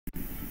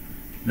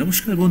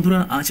নমস্কার বন্ধুরা,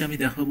 আজ আমি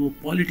দেখাবো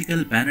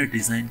পলিটিক্যাল ব্যানার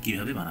ডিজাইন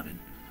কিভাবে বানাবেন।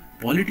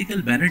 পলিটিক্যাল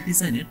ব্যানার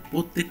ডিজাইনের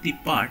প্রত্যেকটি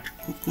পার্ট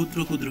খুব ক্ষুদ্র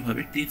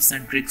ক্ষুদ্রভাবে টিপস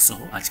অ্যান্ড ট্রিক্স সহ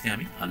আজকে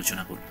আমি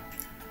আলোচনা করব।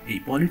 এই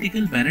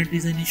পলিটিক্যাল ব্যানার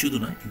ডিজাইনই শুধু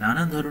নয়,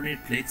 নানান ধরনের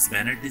ফ্লেক্স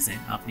ব্যানার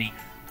ডিজাইন আপনি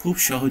খুব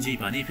সহজেই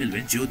বানিয়ে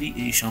ফেলবেন যদি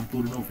এই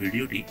সম্পূর্ণ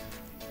ভিডিওটি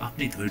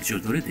আপনি ধৈর্য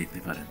ধরে দেখতে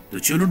পারেন। তো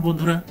চলুন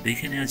বন্ধুরা,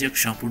 দেখে নেওয়া যাক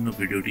সম্পূর্ণ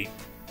ভিডিওটি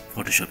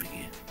ফটোশপে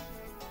গিয়ে।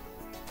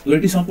 তো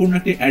এটি সম্পূর্ণ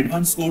একটি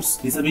অ্যাডভান্স কোর্স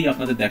হিসেবেই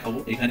আপনাদের দেখাবো।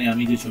 এখানে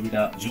আমি যে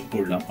ছবিটা জুম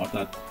করলাম,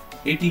 অর্থাৎ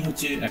এটি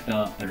হচ্ছে একটা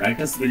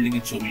রাইটার্স বিল্ডিং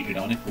এর ছবি,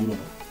 এটা অনেক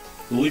পুরনো।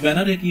 তো ওই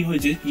ব্যানারে কি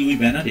হয়েছে কি, ওই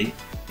ব্যানারে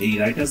এই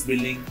রাইটার্স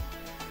বিল্ডিং,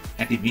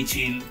 একটি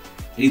মিছিল,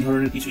 এই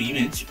ধরনের কিছু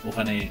ইমেজ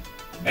ওখানে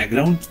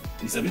ব্যাকগ্রাউন্ড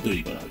হিসেবে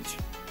তৈরি করা হয়েছে।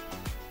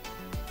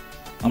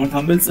 আমার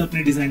থাম্বনেলস আপনি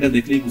ডিজাইনটা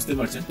দেখলেই বুঝতে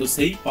পারছেন। তো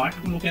সেই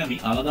পার্টগুলোকে আমি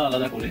আলাদা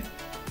আলাদা করে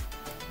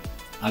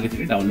আগে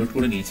থেকে ডাউনলোড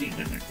করে নিয়েছি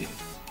ইন্টারনেট থেকে।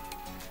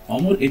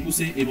 অমর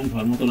 21 এবং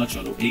ধর্মতলা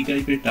চলো, এই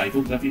টাইপের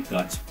টাইপোগ্রাফির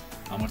কাজ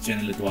আমার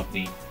চ্যানেলে তো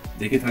আপনি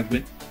দেখে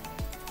থাকবেন।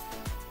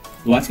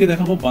 তো আজকে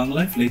দেখাবো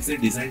বাংলায় ফ্লেক্সের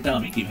ডিজাইনটা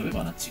আমি কিভাবে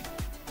বানাচ্ছি।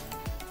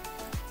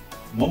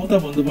 মমতা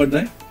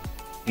বন্দ্যোপাধ্যায়,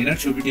 এনার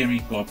ছবিটি আমি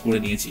ক্রপ করে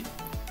নিয়েছি।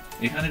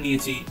 এখানে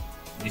নিয়েছি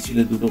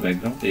মিছিলের দুটো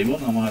ব্যাকগ্রাউন্ড এবং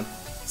আমার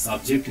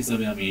সাবজেক্ট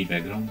হিসাবে আমি এই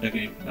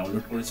ব্যাকগ্রাউন্ডটাকে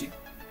ডাউনলোড করেছি,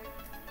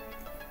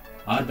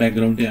 আর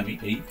ব্যাকগ্রাউন্ডে আমি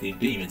এই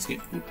তিনটে ইমেজকে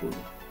পুট করব।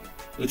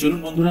 তো চলুন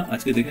বন্ধুরা,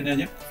 আজকে দেখে নেওয়া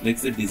যাক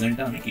ফ্লেক্সের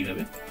ডিজাইনটা আমি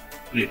কিভাবে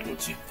ক্রিয়েট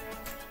করছি।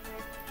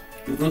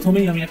 তো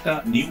প্রথমেই আমি একটা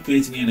নিউ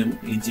পেজ নিয়ে নেব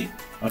ইঞ্চি,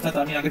 অর্থাৎ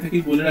আমি আগে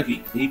থেকেই বলে রাখি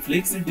এই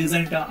ফ্লেক্সের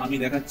ডিজাইনটা আমি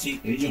দেখাচ্ছি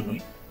এই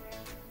জন্যই,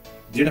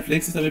 যেটা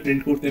ফ্লেক্স হিসাবে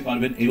প্রিন্ট করতে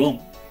পারবেন এবং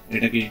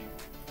এটাকে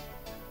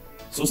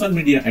সোশ্যাল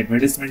মিডিয়া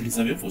অ্যাডভার্টাইজমেন্ট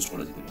হিসাবে পোস্ট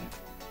করা যেতে পারে।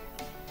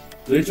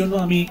 তো এর জন্য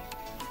আমি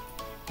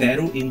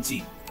 13 ইঞ্চি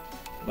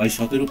বাই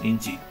 17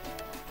 ইঞ্চি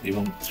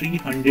এবং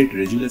 300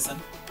 রেজুলেশন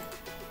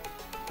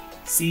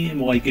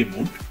CMYK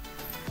মোড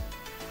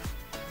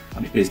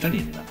আমি পেজটা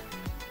নিয়ে নিলাম।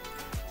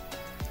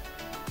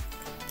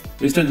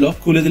 পেজটা লক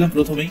খুলে দিলাম।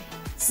 প্রথমেই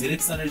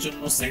সিলেকশনের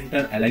জন্য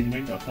সেন্টার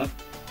অ্যালাইনমেন্ট, অর্থাৎ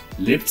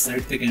লেফট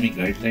সাইড থেকে আমি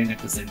গাইডলাইন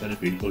একটা সেন্টারে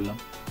ফিল করলাম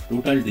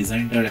টোটাল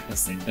ডিজাইনটার একটা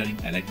সেন্টারিং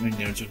অ্যালাইনমেন্ট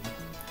নেওয়ার জন্য।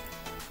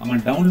 আমার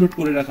ডাউনলোড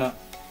করে রাখা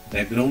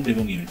ব্যাকগ্রাউন্ড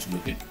এবং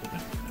ইমেজগুলোকে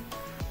ওপেন করলাম।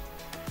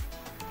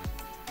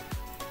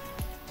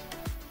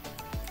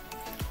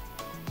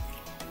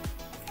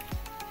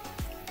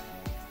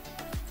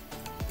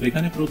 তো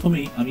এখানে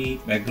প্রথমেই আমি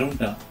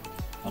ব্যাকগ্রাউন্ডটা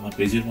আমার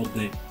পেজের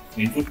মধ্যে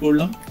ইনপুট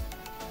করলাম।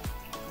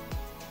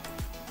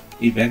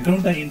 এই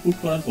ব্যাকগ্রাউন্ডটা ইনপুট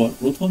করার পর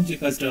প্রথম যে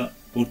কাজটা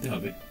করতে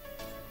হবে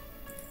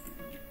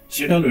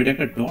সেটা হলো, এটা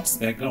একটা ডটস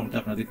ব্যাকগ্রাউন্ড,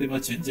 আপনারা দেখতে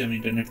পাচ্ছেন যে আমি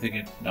ইন্টারনেট থেকে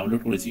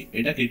ডাউনলোড করেছি।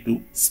 এটাকে একটু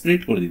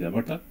স্প্রেড করে দিতে হবে,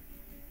 অর্থাৎ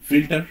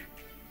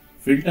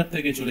ফিল্টার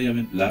থেকে চলে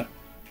যাবেন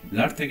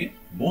ব্লার থেকে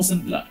মোশন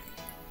ব্লার।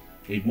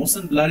 এই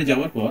মোশন ব্লারে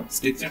যাওয়ার পর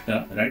স্ট্রাকচারটা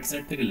রাইট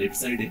সাইড থেকে লেফট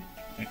সাইডে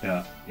একটা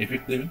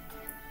এফেক্ট দেবেন,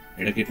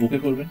 এটাকে ওকে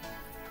করবেন।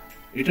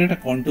 এটা একটা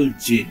কন্ট্রোল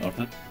জে,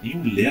 অর্থাৎ নিউ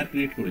লেয়ার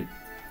ক্রিয়েট করে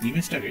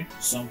ইমেজটাকে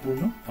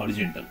সম্পূর্ণ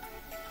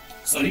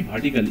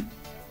ভার্টিক্যালি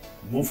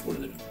মুভ করে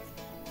দেবেন।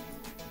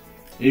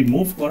 এই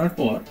মুভ করার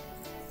পর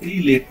এই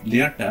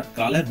লেয়ারটা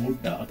কালার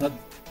মুডটা, অর্থাৎ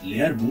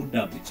লেয়ার মুডটা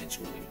আপনি চেঞ্জ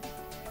করে দেবেন।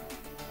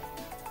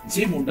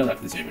 যে মুডটা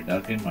রাখতে চাইবে,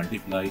 ডার্ক এন্ড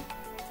মাল্টিপ্লাই,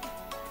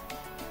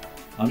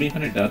 আমি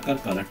এখানে ডার্কার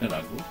কালারটা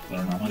রাখবো,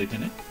 কারণ আমার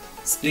এখানে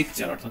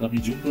স্ট্রাকচার, অর্থাৎ আমি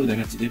জুম করে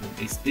দেখাচ্ছি, দেখুন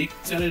এই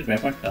স্ট্রাকচারের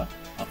ব্যাপারটা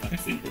আপনাকে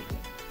ফিল করতে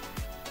হবে।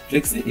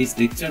 ফ্লেক্সে এই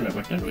স্ট্রাকচার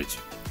ব্যাপারটা রয়েছে।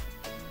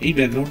 এই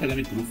ব্যাকগ্রাউন্ডটাকে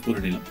আমি গ্রুপ করে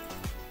নিলাম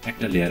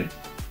একটা লেয়ারে,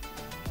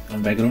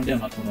 কারণ ব্যাকগ্রাউন্ডে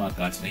আমার কোনো আর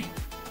কাজ নেই।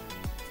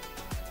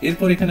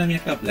 এরপর এখানে আমি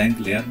একটা ব্ল্যাঙ্ক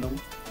লেয়ার নেব।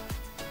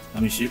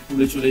 আমি শেপ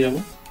টুলে চলে যাব,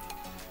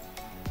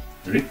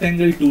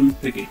 রেক্ট্যাঙ্গেল টুল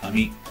থেকে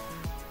আমি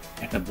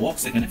একটা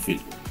বক্স এখানে ফিল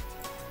করব।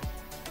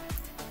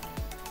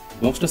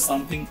 বক্সটা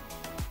সামথিং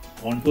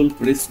কন্ট্রোল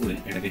প্রেস করে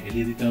এটাকে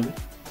হেলিয়ে দিতে হবে।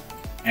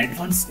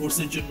 অ্যাডভান্স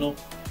কোর্সের জন্য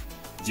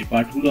যে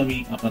পার্টগুলো আমি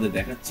আপনাদের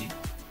দেখাচ্ছি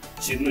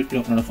সেগুলো একটু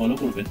আপনারা ফলো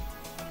করবেন,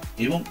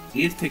 এবং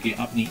এর থেকে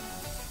আপনি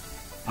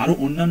আরো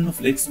অন্যান্য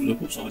ফ্লেক্সগুলো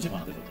খুব সহজে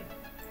বানাতে পারবেন।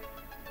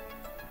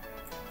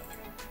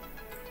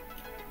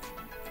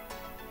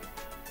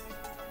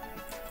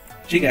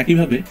 ঠিক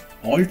একইভাবে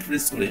অল্ট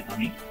প্রেস করে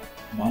আমি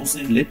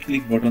মাউসের লেফট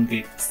ক্লিক বাটনকে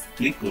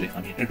ক্লিক করে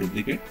আমি একটা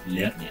ডুপ্লিকেট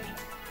লেয়ার নিয়ে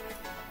নিলাম।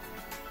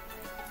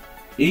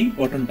 এই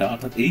বাটনটা,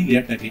 অর্থাৎ এই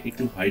লেয়ারটাকে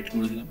একটু হাইড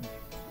করে দিলাম।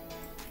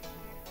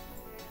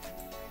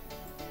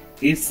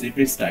 এর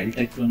শেপের স্টাইলটা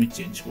একটু আমি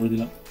চেঞ্জ করে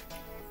দিলাম,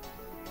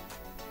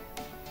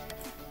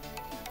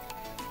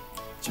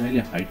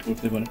 চাইলে হাইড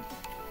করতে পারেন।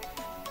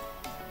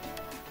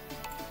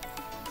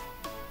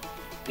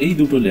 এই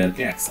দুটো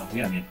লেয়ারকে একসঙ্গে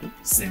আমি একটু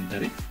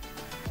সেন্টারে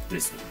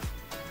প্রেস করব।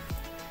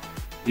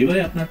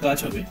 এবারে আপনার কাজ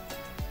হবে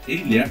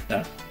এই লেয়ারটা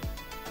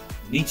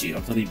নিচে,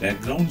 অর্থাৎ এই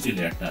ব্যাকগ্রাউন্ড যে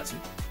লেয়ারটা আছে,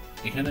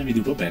 এখানে আমি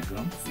দুটো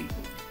ব্যাকগ্রাউন্ড ফিল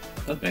করব,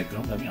 অর্থাৎ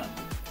ব্যাকগ্রাউন্ড আমি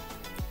আনবো।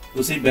 তো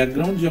সেই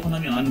ব্যাকগ্রাউন্ড যখন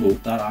আমি আনবো,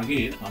 তার আগে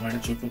আমার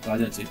একটা ছোট্ট কাজ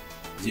আছে,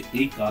 যে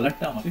এই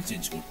কালারটা আমাকে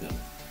চেঞ্জ করতে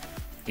হবে।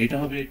 এটা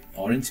হবে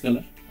অরেঞ্জ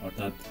কালার,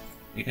 অর্থাৎ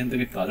এখান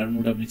থেকে কালার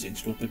মোড আপনি চেঞ্জ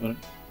করতে পারেন।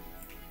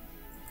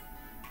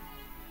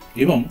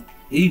 এবং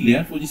এই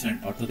লেয়ার পজিশন,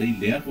 অর্থাৎ এই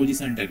লেয়ার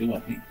পজিশনটাকেও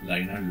আপনি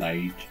লাইনার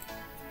লাইট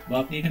বা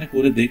আপনি এখানে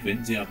করে দেখবেন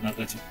যে আপনার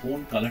কাছে কোন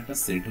কালারটা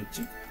সেট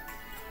হচ্ছে,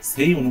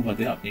 সেই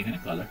অনুপাতে আপনি এখানে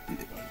কালার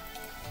দিতে পারেন।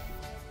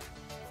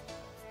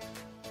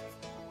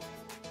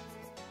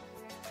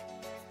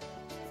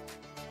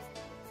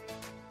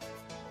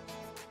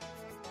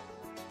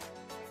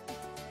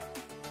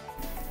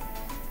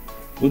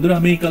 বন্ধুরা,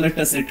 আমি এই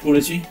কালারটা সেট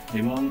করেছি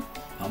এবং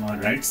আমার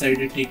রাইট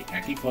সাইডে ঠিক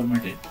একই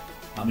ফরম্যাটে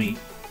আমি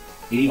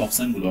এই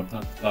অপশনগুলো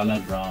অর্থাৎ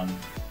কালার ব্রাউন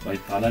বা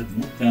কালার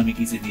মুডটা আমি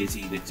কিসে দিয়েছি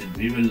দেখছেন,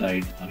 ভিজুয়াল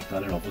লাইট, আমি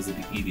কালার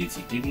অপোজিটে কি দিয়েছি,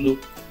 এগুলো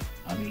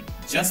আমি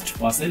জাস্ট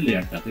পাশের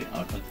লেয়ারটাতে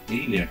অর্থাৎ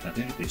এই লেয়ারটাতে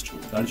আমি পেস্ট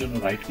করবো। তার জন্য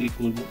রাইট ক্লিক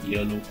করবো,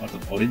 ইয়েলো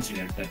অর্থাৎ অরেঞ্জ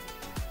লেয়ারটায়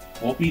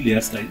কপি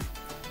লেয়ার স্টাইল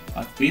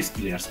আর পেস্ট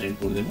লেয়ার স্টাইল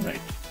করে দেবো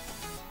রাইট।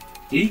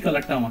 এই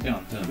কালারটা আমাকে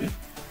আনতে হবে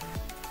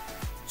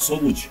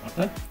সবুজ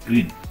অর্থাৎ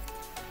গ্রিন।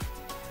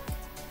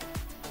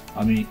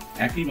 আমি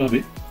একইভাবে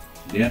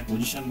লেয়ার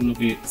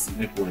পজিশনগুলোকে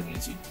সিলেক্ট করে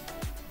নিয়েছি,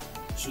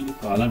 শুধু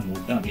কালার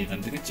মোডটা আমি এখান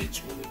থেকে চেঞ্জ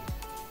করে দেব।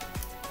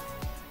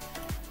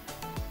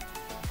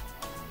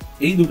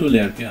 এই দুটো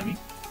লেয়ারকে আমি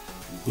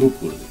গ্রুপ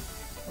করে দেব,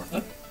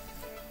 অর্থাৎ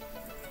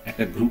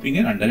একটা গ্রুপিং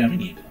এর আন্ডারে আমি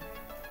নিয়ে গেলাম।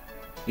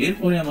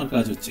 এরপরে আমার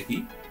কাজ হচ্ছে কি,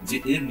 যে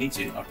এর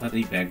নিচে অর্থাৎ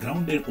এই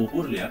ব্যাকগ্রাউন্ডের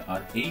ওপর লেয়ার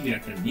আর এই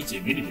লেয়ারটার নিচে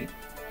মিডিলে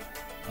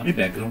আমি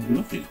ব্যাকগ্রাউন্ড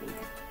গুলো ফিল করব।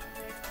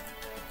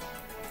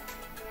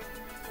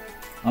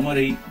 আমার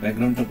এই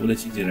ব্যাকগ্রাউন্ডটা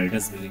বলেছি যে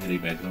রাইটার্স বিল্ডিং এর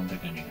এই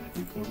ব্যাকগ্রাউন্ডটাকে আমি এখানে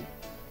ক্লিক করব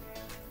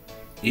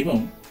এবং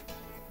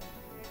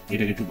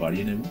এটাকে একটু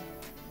বাড়িয়ে নেব।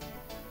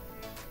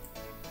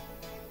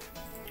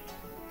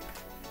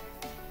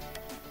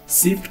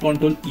 শিফট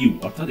কন্ট্রোল ইউ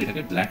অর্থাৎ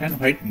এটাকে ব্ল্যাক অ্যান্ড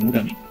হোয়াইট মুড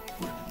আমি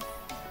করে নেব।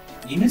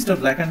 ইমেজটা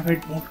ব্ল্যাক অ্যান্ড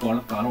হোয়াইট মুড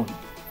করার কারণ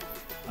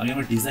আমি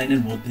আমার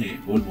ডিজাইনের মধ্যে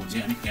বলবো যে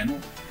আমি কেন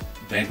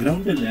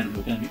ব্যাকগ্রাউন্ডের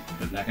লেয়ারগুলোকে আমি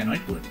ব্ল্যাক অ্যান্ড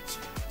হোয়াইট করে নিচ্ছি।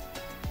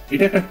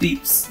 এটা একটা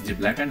টিপস যে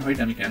ব্ল্যাক অ্যান্ড হোয়াইট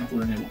আমি কেন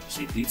করে নেব,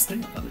 সেই টিপসটাই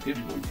আপনাদেরকে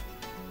আমি বলবো।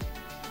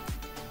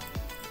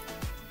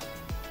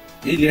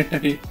 এই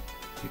লেয়ারটাকে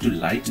একটু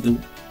লাইট দেবো,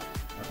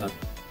 অর্থাৎ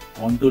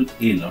কন্ট্রোল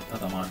এল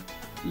অর্থাৎ আমার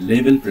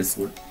লেভেল প্রেস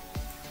করে,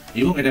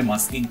 এবং এটা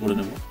মাস্কিং করে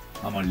নেব।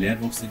 আমার লেয়ার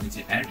বক্সের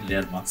নিচে অ্যাড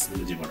লেয়ার মাস্ক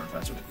বলে যে বাটনটা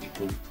আছে ওটা ক্লিক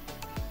করব।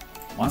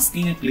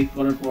 মাস্কিং এ ক্লিক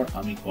করার পর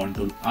আমি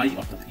কন্ট্রোল আই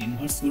অর্থাৎ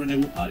ইনভার্স করে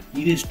নেব, আর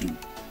ইরেজ টুল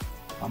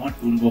আমার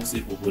টুল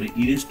বক্সের উপরে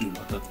ইরেজ টুল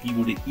অর্থাৎ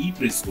কিবোর্ডে ই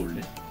প্রেস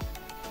করলে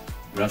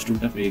ব্রাশ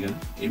টুলটা পেয়ে গেলেন,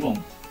 এবং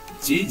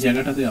যে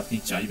জায়গাটাতে আপনি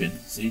চাইবেন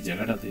সেই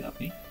জায়গাটাতে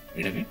আপনি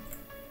এটাকে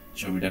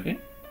ছবিটাকে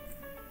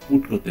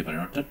পুট করতে পারেন,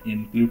 অর্থাৎ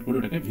ইনক্লুড করে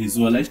ওটাকে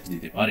ভিজুয়ালাইজড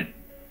দিতে পারেন।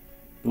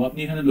 তো আপনি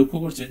এখানে লক্ষ্য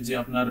করছেন যে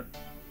আপনার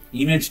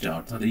ইমেজটা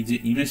অর্থাৎ এই যে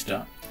ইমেজটা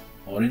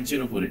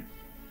অরেঞ্জের উপরে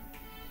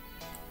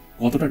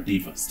কতটা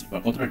ডিপ আসছে বা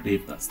কতটা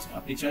ডেপথ আসছে।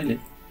 আপনি চাইলে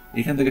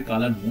এখান থেকে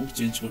কালার মুড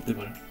চেঞ্জ করতে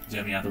পারেন, যে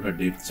আমি এতটা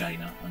ডেপথ চাই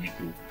না, আমি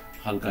একটু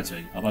হালকা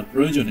চাই। আবার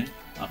প্রয়োজনে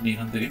আপনি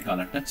এখান থেকে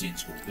কালারটা চেঞ্জ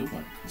করতেও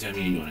পারেন, যে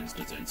আমি এই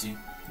অরেঞ্জটা চাইছি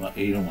বা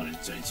এইরকম অরেঞ্জ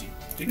চাইছি,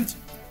 ঠিক আছে।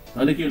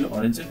 তাহলে কি হলো,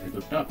 অরেঞ্জের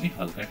ভেতরটা আপনি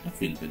হালকা একটা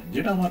ফিল পেলেন,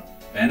 যেটা আমার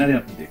ব্যানারে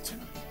আপনি দেখছেন।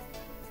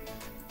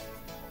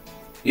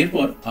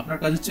 এরপর আপনার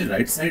কাজ হচ্ছে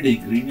রাইট সাইড এই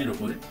গ্রিনের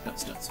উপরে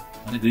কাজটা আছে,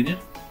 মানে গ্রিনের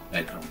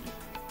ব্যাকগ্রাউন্ডে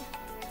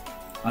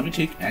আমি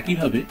ঠিক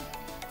একইভাবে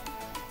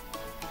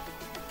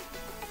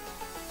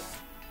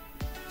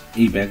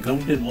এই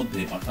ব্যাকগ্রাউন্ডের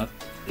মধ্যে অর্থাৎ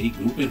এই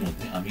গ্রুপের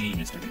মধ্যে আমি এই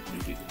ইমেজটাকে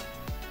ঢুকিয়ে দেব।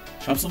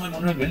 সবসময়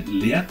মনে রাখবেন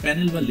লেয়ার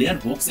প্যানেল বা লেয়ার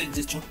বক্সের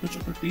যে ছোট্ট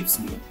ছোট্ট টিপস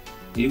গুলো,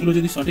 এগুলো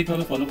যদি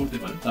সঠিকভাবে ফলো করতে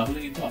পারেন তাহলে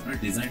কিন্তু আপনার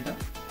ডিজাইনটা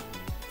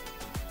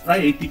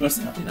প্রায়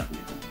 80% আপনি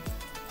নাপিয়ে ফেলবেন।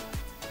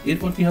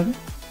 এরপর কি হবে,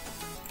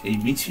 এই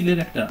মিছিলের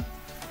একটা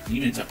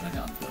ইমেজ আপনাকে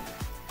আনতে হবে।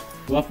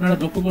 তো আপনারা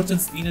লক্ষ্য করছেন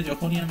স্ক্রিনে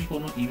যখনই আমি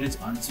কোনো ইমেজ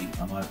আনছি,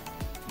 আমার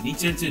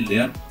নিচের যে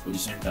লেয়ার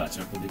পজিশনটা আছে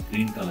অর্থাৎ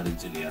গ্রিন কালারের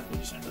যে লেয়ার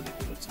পজিশনটা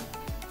দেখতে পাচ্ছেন,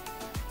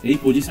 এই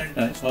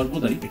পজিশনটায়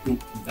সর্বদাই একটু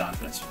ডার্ক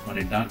আছে,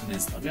 মানে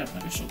ডার্কনেস ভাবে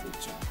আপনাকে শো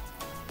করছে।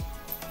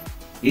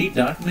 এই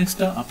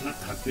ডার্কনেসটা আপনার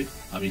থাকবে,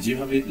 আমি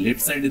যেভাবে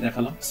লেফট সাইডে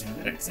দেখালাম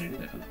সেভাবে রাইট সাইডে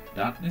দেখালাম।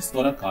 ডার্কনেস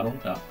করার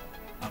কারণটা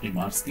আপনি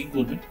মাস্কিং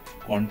করবেন,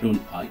 কন্ট্রোল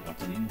আই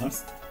অর্থাৎ ইনভার্স,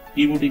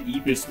 কিবোর্ডে ই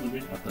প্রেস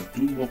করবেন অর্থাৎ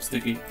টুল বক্স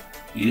থেকে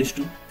ইরেজ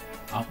টুল,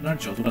 আপনার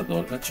যতটা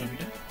দরকার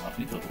ছবিটা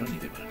আপনি ততটা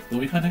নিতে পারেন। তো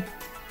এখানে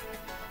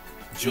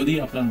যদি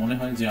আপনার মনে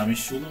হয় যে আমি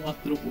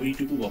শুধুমাত্র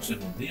ওইটুকু বক্সের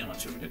মধ্যেই আমার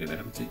ছবিটাকে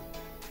দেখাতে চাই,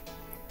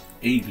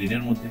 এই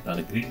গ্রিনের মধ্যে,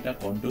 তাহলে গ্রিনটা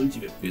কন্ট্রোল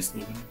চিপে প্রেস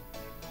করবেন।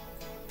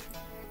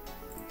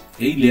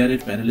 এই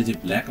লেয়ারের প্যানেলে যে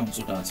ব্ল্যাক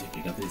অংশটা আছে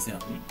এটাতে এসে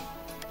আপনি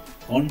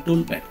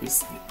কন্ট্রোল ব্যাকস্পেস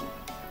ক্লিক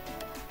করবেন।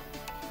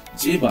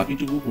 যে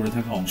বাকিটুকু পড়ে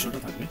থাকা অংশটা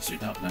থাকবে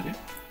সেটা আপনাকে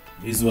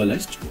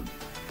ভিজুয়ালাইজড করবে।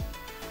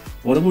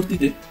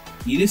 পরবর্তীতে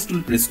ইরেজ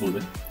টুল প্রেস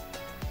করবেন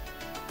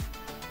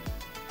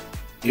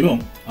এবং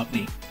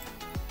আপনি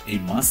এই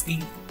মাস্কিং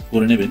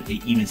করে নেবেন এই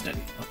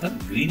ইমেজটাকে, অর্থাৎ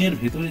গ্রিনের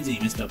ভেতরে যে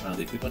ইমেজটা আপনারা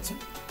দেখতে পাচ্ছেন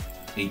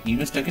এই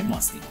ইমেজটাকে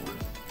মাস্কিং করে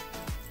নেবেন।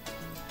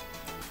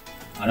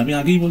 আর আমি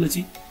আগেই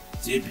বলেছি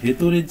যে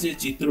ভেতরের যে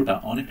চিত্রটা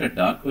অনেকটা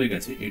ডার্ক হয়ে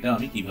গেছে, এটা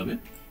আমি কিভাবে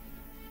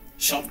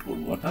সফট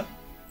করবো, অর্থাৎ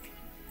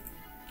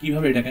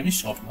কিভাবে এটাকে আমি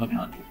সফট ভাবে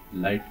আনবো।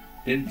 লাইট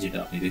টেন যেটা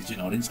আপনি দেখছেন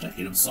অরেঞ্জটা,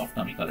 এরকম সফট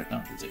আমি কালারটা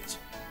আনতে চাইছি।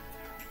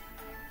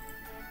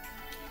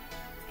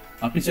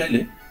 আপনি চাইলে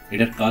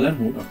এটার কালার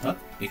মোড অর্থাৎ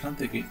এখান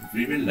থেকে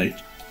ভিজুয়াল লাইট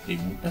এই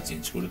মোডটা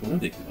চেঞ্জ করে করে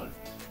দেখতে পারেন।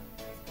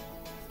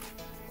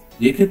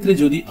 এক্ষেত্রে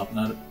যদি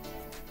আপনার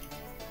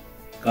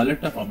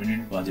কালারটা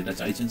প্রমিনেন্ট বা যেটা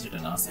চাইছেন সেটা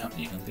না আসে, আপনি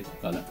এখান থেকে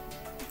কালার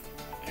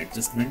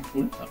অ্যাডজাস্টমেন্ট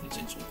করে আপনি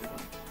চেঞ্জ করতে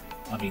পারেন।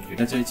 আমি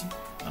এটা চাইছি,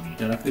 আমি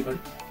এটা রাখতে পারি।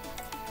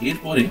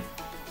 এরপরে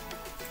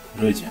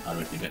রয়েছে আরো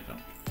একটি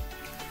ব্যাকগ্রাউন্ড,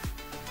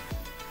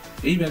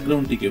 এই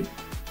ব্যাকগ্রাউন্ডটিকেও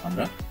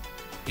আমরা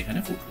এখানে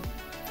ফুট করব।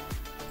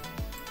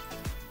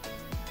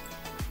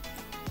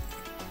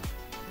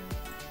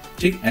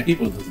 ঠিক একই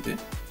পদ্ধতিতে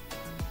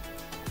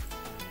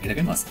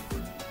এটাকে মাস্কিং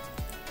করব।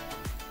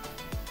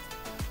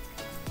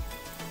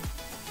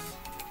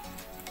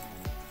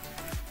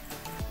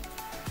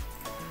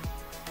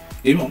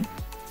 এবং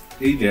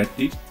এই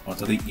লেয়ারটি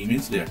অর্থাৎ এই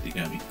ইমেজ লেয়ারটিকে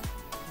আমি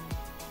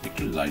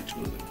একটু লাইট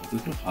করে দেবো,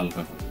 একটু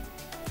হালকা করে দেবো।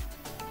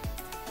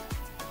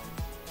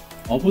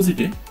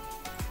 অপোজিটে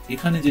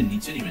এখানে যে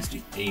নিচের ইমেজটি,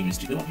 এই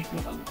ইমেজটিকেও আমি একটু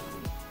হালকা করে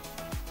দেবো।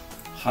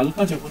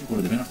 হালকা যখন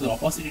করে দেবেন অর্থাৎ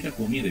অপাসিটিটা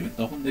কমিয়ে দেবেন,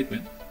 তখন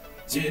দেখবেন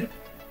যে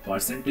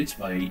পার্সেন্টেজ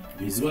বা এই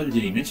ভিজুয়াল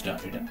যে ইমেজটা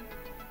এটা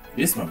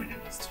বেশ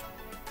প্রমিনেন্ট আসছে।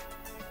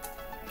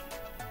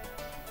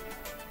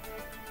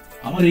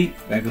 আমার এই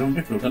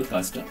ব্যাকগ্রাউন্ডের টোটাল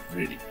কাজটা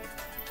রেডি।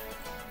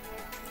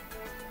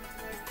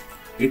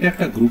 এটা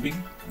একটা গ্রুপিং,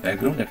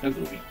 ব্যাকগ্রাউন্ড একটা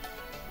গ্রুপিং।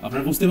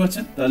 আপনারা বুঝতে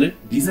পারছেন তাহলে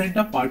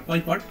ডিজাইনটা পার্ট বাই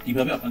পার্ট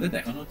কিভাবে আপনাদের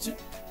দেখানো হচ্ছে,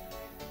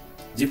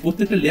 যে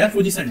প্রত্যেকটা লেয়ার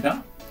পজিশনটা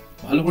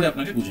ভালো করে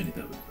আপনাকে বুঝে নিতে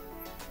হবে।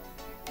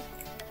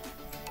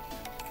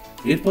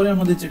 এরপরে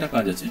আমাদের যেটা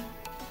কাজ আছে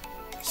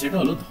সেটা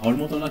হলো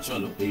ধর্মতলা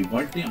চলো, এই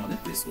ওয়ার্ডটি আমাদের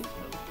প্রেস করতে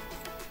হবে।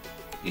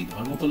 এই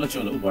ধর্মতলা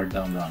চলো ওয়ার্ডটা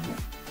আমরা আনবো,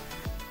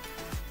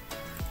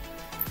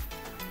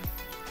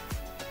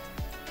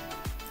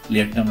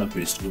 লেয়ারটা আমরা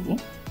পেস্ট করব।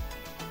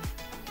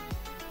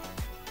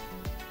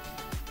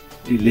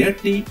 এই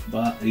লেয়ারটি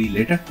বা এই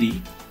লেটারটি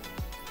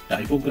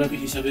টাইপোগ্রাফি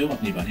হিসাবেও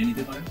আপনি বানিয়ে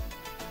নিতে পারেন।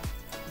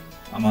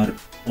 আমার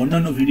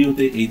অন্যান্য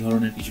ভিডিওতে এই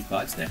ধরনের কিছু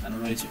কাজ দেখানো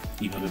রয়েছে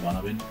কিভাবে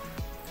বানাবেন।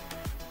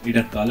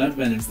 এটা কালার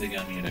ব্যালেন্স থেকে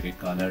আমি এটাকে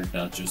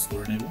কালারটা চুজ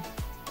করে নেব,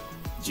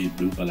 যে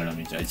ব্লু কালার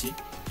আমি চাইছি।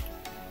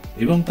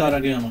 এবং তার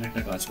আগে আমাকে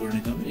একটা কাজ করে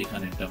নিতে হবে,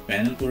 এখানে একটা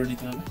প্যানেল করে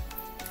নিতে হবে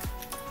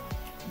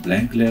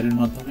ব্ল্যাঙ্ক লেয়ারের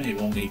মাধ্যমে,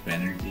 এবং এই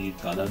প্যানেলটির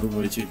কালারও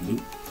রয়েছে ব্লু।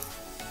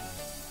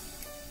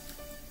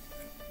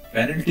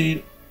 প্যানেলটির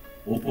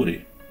ওপরে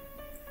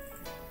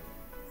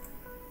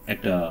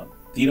একটা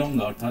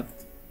তিরঙ্গা অর্থাৎ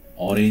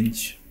অরেঞ্জ,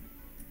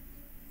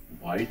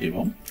 হোয়াইট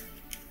এবং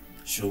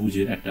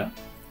সবুজের একটা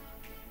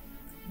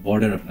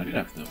বর্ডার আপনাকে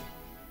রাখতে হবে।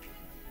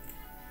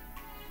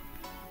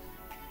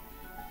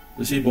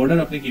 তো সেই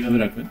বর্ডার আপনি কিভাবে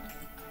রাখবেন?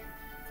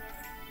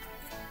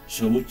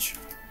 সবুজ,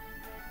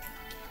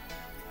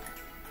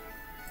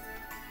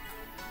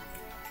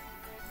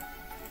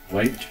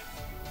 হোয়াইট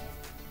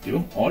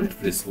এবং অল্ট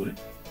প্রেস করে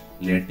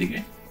লেয়ারটিকে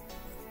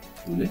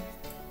তুলে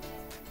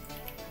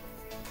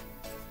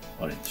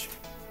অরেঞ্জ।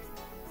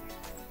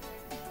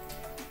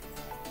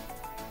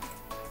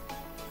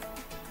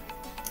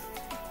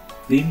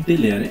 তিনটে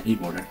লেয়ারে এই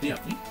বর্ডারটি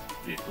আপনি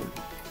ক্রিয়েট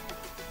করবেন।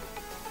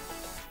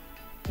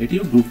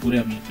 এটিও গ্রুপ করে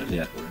আমি একটা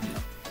লেয়ার করে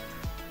নিলাম।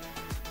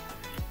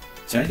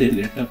 চাইলে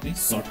লেয়ারটা আপনি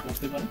শর্ট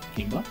করতে পারেন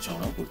কিংবা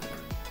চওড়াও করতে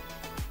পারেন।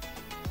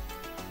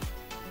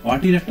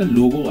 পার্টির একটা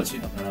লোগো আছে,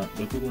 আপনারা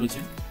লক্ষ্য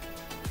করেছেন।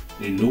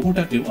 এই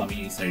লোগোটাকেও আমি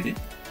এই সাইডে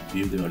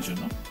ভিউ দেওয়ার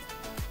জন্য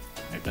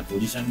একটা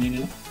পজিশন নিয়ে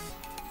নিলাম।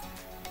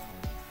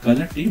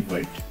 কালারটি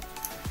হোয়াইট,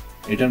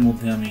 এটার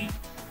মধ্যে আমি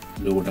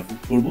লোগোটা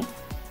পুট করব।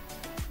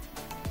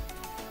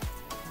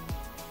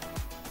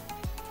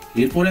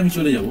 এরপরে আমি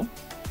চলে যাব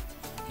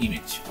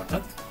ইমেজ,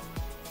 অর্থাৎ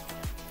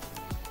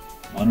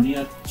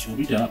মাননীয়ার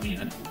ছবিটা আমি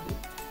এখানে পুট করব।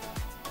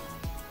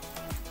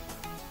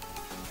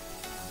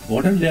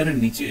 বর্ডার লেয়ারের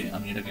নিচে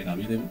আমি এটাকে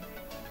নামিয়ে দেব।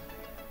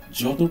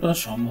 যতটা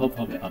সম্ভব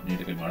হবে আপনি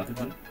এটাকে বাড়াতে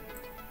পারেন।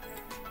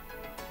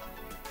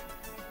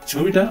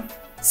 ছবিটা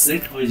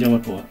সেট হয়ে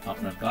যাওয়ার পর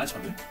আপনার কাজ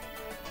হবে,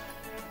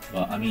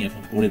 বা আমি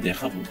এখন করে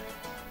দেখাবো,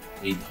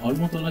 এই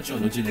ধর্মতলা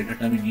চলো যে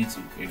লেটারটা আমি নিয়েছি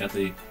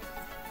এটাতে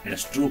এটা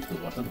স্ট্রোক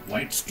দেবো, অর্থাৎ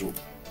হোয়াইট স্ট্রোক।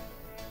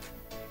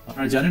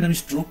 আপনারা জানেন আমি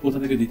স্ট্রোক কোথা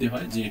থেকে দিতে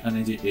হয়, যে এখানে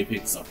যে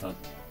এফেক্টস অর্থাৎ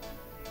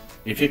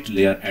effect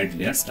layer, add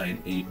layer style,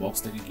 এই বক্স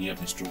থেকে গিয়ে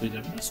আপনি স্ট্রোকে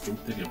যাবেন, স্ট্রোক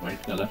থেকে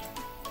হোয়াইট কালার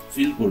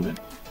ফিল করবেন।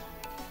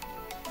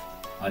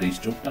 আর এই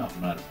স্ট্রোকটা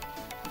আপনার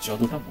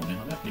যতটা মনে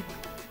হবে আপনি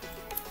করবেন।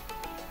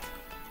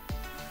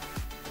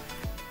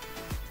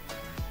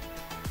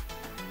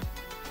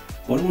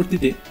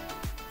 পরবর্তীতে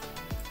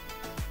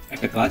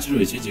একটা কাজ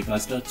রয়েছে, যে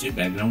কাজটা হচ্ছে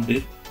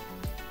ব্যাকগ্রাউন্ডের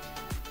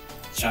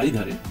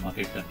চারিধারে আমাকে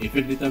একটা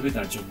এফেক্ট দিতে হবে।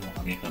 তার জন্য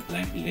আমি একটা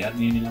ব্ল্যাঙ্ক লেয়ার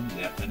নিয়ে নিলাম,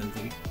 লেয়ার প্যানেল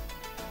থেকে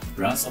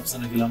ব্রাশ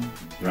অপশনে গেলাম।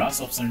 ব্রাশ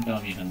অপশনটা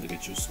আমি এখান থেকে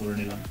চুজ করে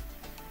নিলাম।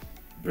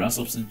 ব্রাশ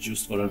অপশন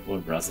চুজ করার পর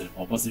ব্রাশের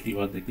অপাসিটি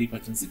বার দেখতেই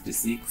পাচ্ছেন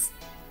 66।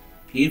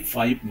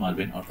 F5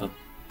 মারবেন, অর্থাৎ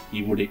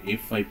কিবোর্ডে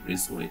F5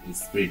 প্রেস করে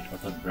স্প্রেড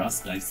অর্থাৎ ব্রাশ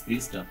টাইপ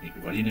স্পেসটা আপনি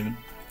একটু বাড়িয়ে নেবেন।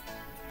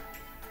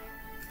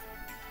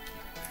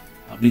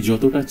 আপনি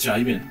যতটা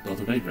চাইবেন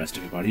ততটাই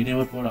ব্রাশটাকে বাড়িয়ে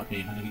নেওয়ার পর আপনি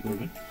এখানে কি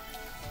করবেন,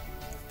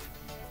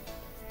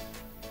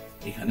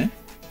 এখানে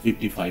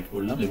 55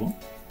 করলাম, এবং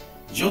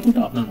যতটা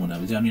আপনার মনে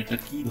হবে যে আমি একটা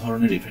কি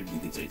ধরনের এফেক্ট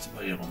দিতে চাইছি বা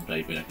এরকম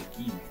টাইপের একটা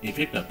কি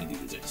এফেক্ট আপনি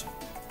দিতে চাইছেন,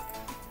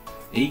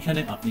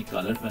 এইখানে আপনি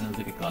কালার প্যানেল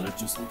থেকে কালার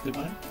চুজ করতে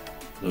পারেন।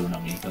 ধরুন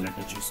আমি এই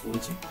কালারটা চুজ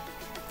করেছি,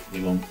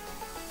 এবং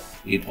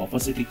এর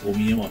অপাসিটি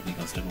কমিয়েও আপনি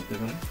কাজটা করতে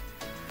পারেন।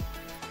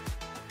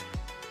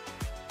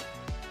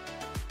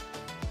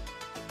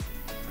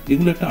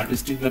 এগুলো একটা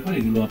আর্টিস্টিক ব্যাপার,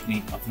 এগুলো আপনি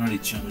আপনার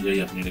ইচ্ছা অনুযায়ী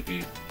আপনি এটাকে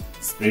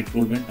স্প্রেড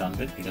করবেন,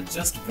 টানবেন, এটা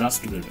জাস্ট ব্রাশ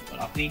টুলের ব্যাপার।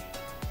 আপনি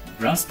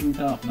ব্রাশ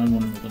টুলটা আপনার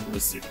মনের মতন করে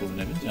সেট করে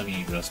নেবেন যে আমি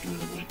এই ব্রাশ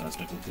টুলের উপরে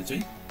কাজটা করতে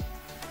চাই।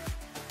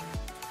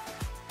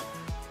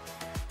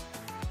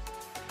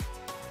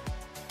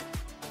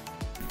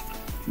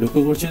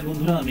 লক্ষ্য করছেন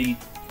বন্ধুরা আমি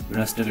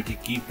ব্রাশটাকে ঠিক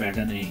কি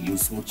প্যাটার্নে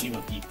ইউজ করছি বা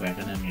কি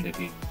প্যাটার্নে আমি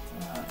এটাকে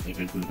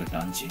এফেক্টগুলোকে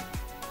টানছি।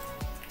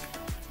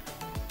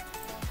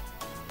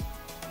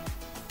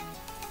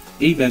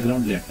 এই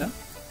ব্যাকগ্রাউন্ড লেয়ারটা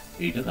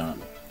এইটা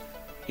দাঁড়ালো।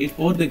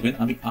 এরপর দেখবেন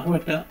আমি আরো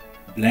একটা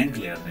ব্ল্যাঙ্ক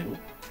লেয়ার নেব।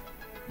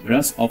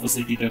 ব্রাশ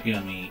অপোসিটিটাকে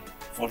আমি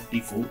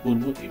 44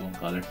 করব এবং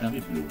কালারটা আমি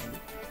ব্লু নেব।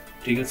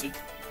 ঠিক আছে,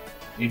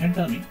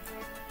 এখানটা আমি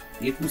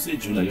 21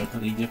 জুলাই,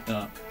 অর্থাৎ এই যে একটা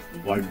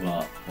ওয়ার্ড বা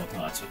কথা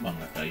আছে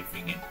বাংলা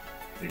টাইপিং এ,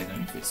 এটাকে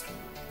আমি পেস্ট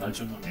করব। তার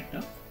জন্য আমি একটা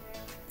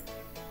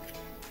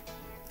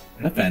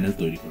প্যানেল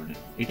তৈরি করে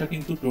নেব। এটা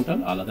কিন্তু টোটাল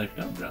আলাদা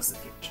একটা ব্রাশ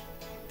এফেক্ট।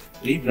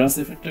 এই ব্রাশ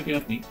এফেক্টটাকে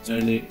আপনি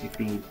চাইলে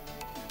একটু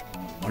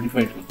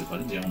মডিফাইড করতে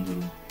পারেন, যেমন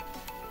ধরুন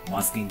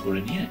মাস্কিং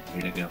করে নিয়ে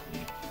এটাকে আপনি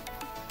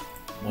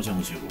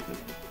মোছামুছি করতে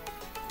পারেন।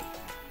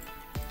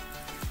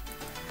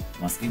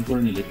 মাস্কিং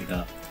করে নিলে এটা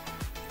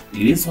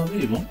ইরেজ হবে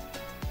এবং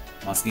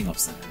মাস্কিং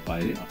অপশনের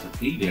বাইরে, অর্থাৎ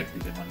এই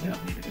লেয়ারটিতে মানে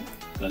আপনি এটাকে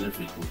কালার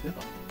ফিল করতে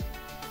পারবেন।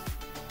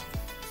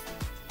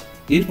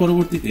 এর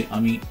পরবর্তীতে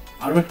আমি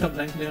আরো একটা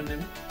ব্ল্যাঙ্ক লেয়ার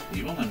নেব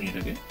এবং আমি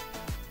এটাকে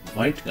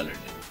হোয়াইট কালার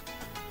নেব।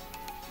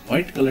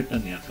 হোয়াইট কালারটা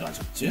নেওয়ার কাজ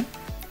হচ্ছে,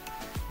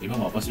 এবং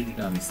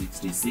অপাসিটিটা আমি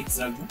 66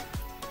 রাখবো।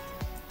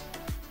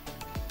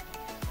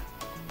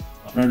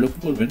 আপনারা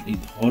লক্ষ্য করবেন এই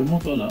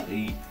ধর্মতলা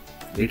এই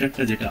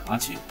লেটারটা যেটা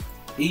আছে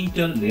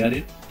এইটার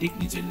লেয়ারের ঠিক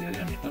নিচের লেয়ারে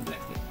আমি একটা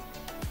ব্ল্যাক লেয়ার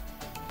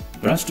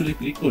ব্রাশ টুলে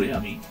ক্লিক করে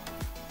আমি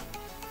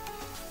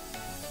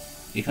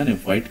এখানে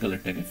হোয়াইট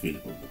কালারটাকে ফিল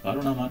করব,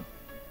 কারণ আমার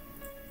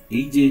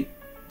এই যে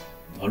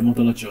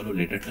ধর্মতলা চলো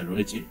লেটারটা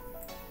রয়েছে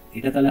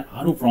এটা তাহলে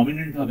আরো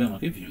প্রমিনেন্ট ভাবে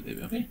আমাকে ভিউ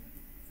দেবে। ওকে,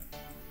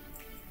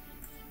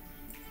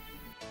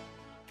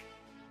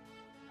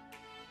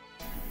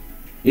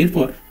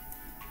 এরপর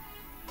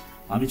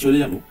আমি চলে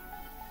যাব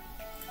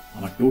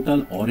আমার টোটাল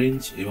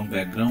অরেঞ্জ এবং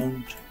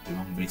ব্যাকগ্রাউন্ড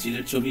এবং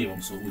মিছিলের ছবি এবং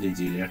সবুজ এই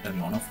যে লেয়ারটা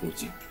আমি অন অফ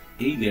করছি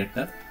এই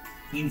লেয়ারটার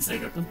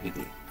ইনসাইড অর্থাৎ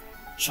ভেতরে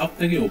সব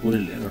থেকে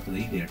ওপরের লেয়ার, অর্থাৎ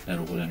এই লেয়ারটার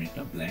উপরে আমি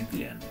একটা ব্ল্যাঙ্ক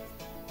লেয়ার নেব।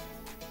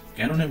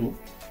 কেন নেব?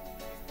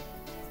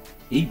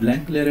 এই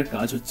ব্ল্যাঙ্ক লেয়ারের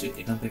কাজ হচ্ছে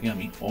এখান থেকে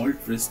আমি অল্ট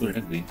প্রেস করে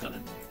একটা গ্রিন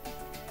কালার নেব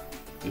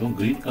এবং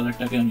গ্রিন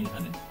কালারটাকে আমি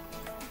এখানে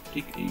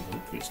ঠিক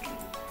এইভাবে পেস্ট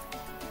করব।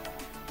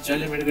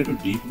 চাইলে আমি এটাকে একটু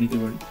ডিপ নিতে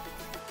পারি।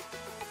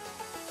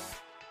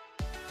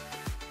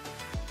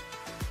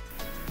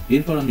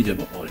 এরপর আমি যাব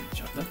অরেঞ্জ,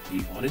 অর্থাৎ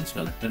এই অরেঞ্জ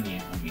কালারটা নিয়ে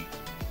আমি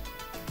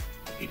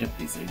এটা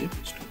এই সাইডে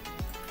পেস্ট করব।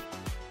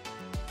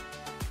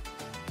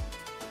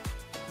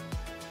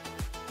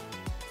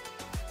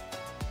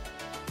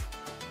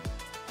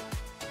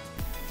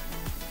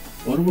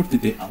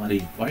 পরবর্তীতে আমার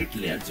এই হোয়াইট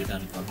লেয়ার যেটা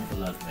আমি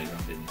ধর্মতলার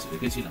ব্যাকগ্রাউন্ডের নিচে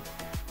রেখেছিলাম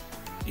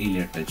এই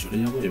লেয়ারটায় চলে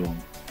যাব এবং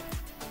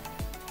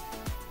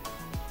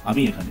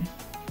আমি এখানে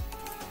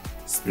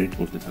স্প্রেড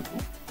করতে থাকবো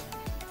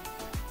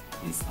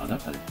এই সাদা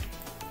কালারটা।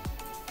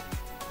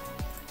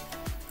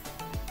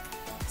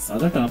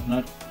 সাদাটা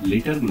আপনার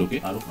লেটারগুলোকে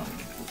আরো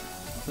প্রমিনেন্ট করবে,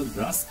 অর্থাৎ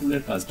ব্রাশ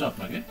টুলের কাজটা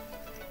আপনাকে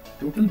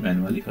টোটাল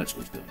ম্যানুয়ালি কাজ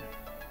করতে হবে।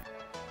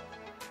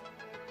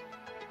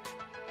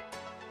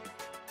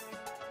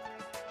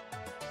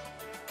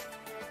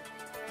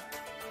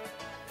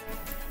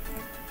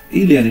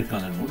 এই লেয়ারের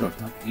কালার মোড,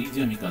 অর্থাৎ এই যে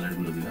আমি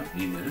কালারগুলো দিলাম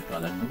এই লেয়ারের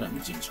কালার মোড আমি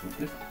চেঞ্জ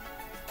করতে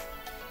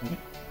পারি।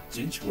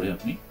 চেঞ্জ করে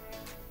আপনি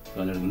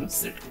কালারগুলো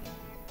সেট করুন।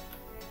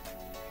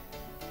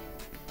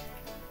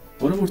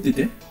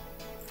 পরবর্তীতে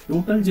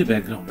টোটাল যে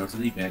ব্যাকগ্রাউন্ড,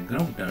 অর্থাৎ এই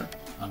ব্যাকগ্রাউন্ডটার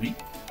আমি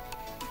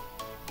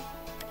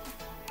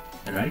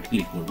রাইট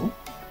ক্লিক করব,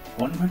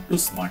 কনভার্ট টু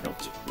স্মার্ট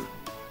অবজেক্ট করব।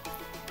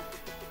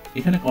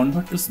 এখানে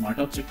কনভার্ট টু স্মার্ট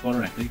অবজেক্ট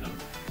করার একটাই কারণ,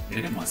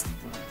 এটাকে মাস্কিং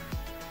করা।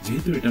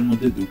 যেহেতু এটার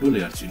মধ্যে দুটো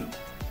লেয়ার ছিল,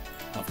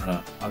 আপনারা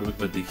আরো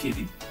একবার দেখিয়ে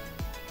দিই।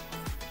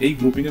 এই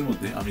গ্রুপিং এর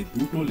মধ্যে আমি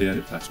দুটো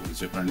লেয়ারের কাজ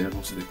করেছি, আপনারা লেয়ার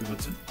বক্সে দেখতে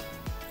পাচ্ছেন।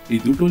 এই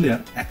দুটো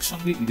লেয়ার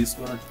একসঙ্গে ইরেজ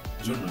করার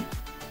জন্য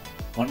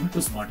কনভার্ট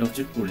টু স্মার্ট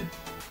অবজেক্ট করে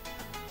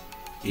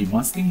এই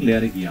মাস্কিং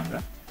লেয়ারে গিয়ে আমরা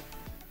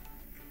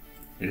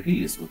এটাকে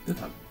ইরেজ করতে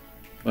থাকবো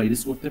বা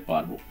ইরেজ করতে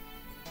পারবো।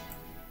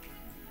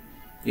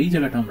 এই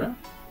জায়গাটা আমরা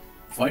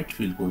হোয়াইট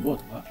ফিল করবো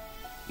অথবা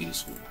ইরেজ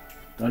করবো,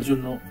 তার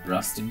জন্য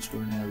ব্রাশ চেঞ্জ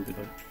করে নেওয়া যেতে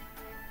পারে।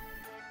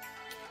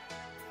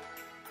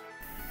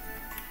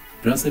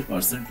 ব্রাশের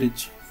পার্সেন্টেজ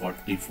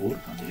 44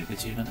 আমি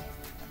রেখেছি এখানে।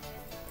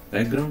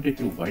 ব্যাকগ্রাউন্ডে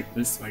একটু হোয়াইট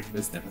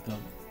বেস দেখাতে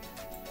হবে।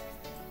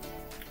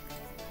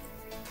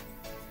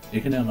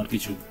 এখানে আমার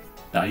কিছু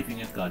টাইপিং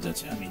এর কাজ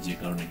আছে, আমি যে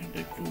কারণে এখানটা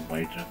একটু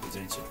হোয়াইট রাখতে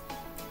চাইছি।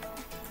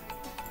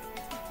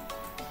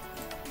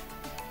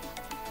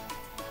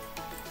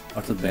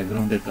 অর্থাৎ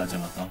ব্যাকগ্রাউন্ডের কাজ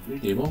আমার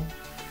কমপ্লিট, এবং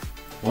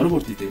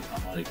পরবর্তীতে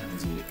আমার এখানে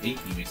যে এই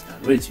ইমেজটা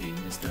রয়েছে এই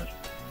ইমেজটার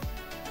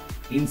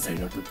ইনসাইড,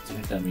 অর্থাৎ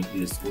যেখানটা আমি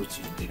ইরেজ করছি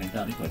এখানটা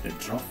আমি কয়েকটা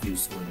ড্রপ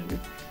ইউজ করে নেব।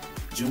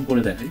 জুম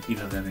করে দেখাই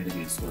কিভাবে আমি এটা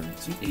ইরেজ করে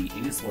নিচ্ছি। এই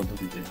ইরেজ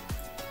পদ্ধতিতে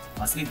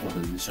মাস্কিং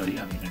পদ্ধতিতে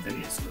আমি এখানটা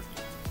ইরেজ করে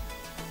নিচ্ছি।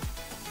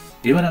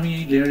 এবার আমি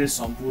এই লেয়ারের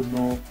সম্পূর্ণ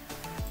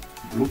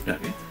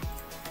গ্রুপটাকে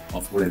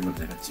অফ করে একবার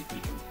দেখাচ্ছি কি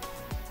হবে।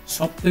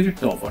 সব থেকে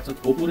টপ অর্থাৎ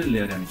ওপরের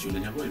লেয়ারে আমি চলে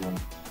যাব এবং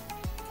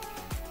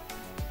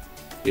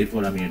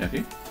এরপর আমি এটাকে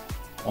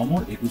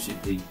অমর 21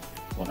 এই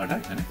কথাটা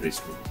এখানে প্রেস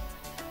করব।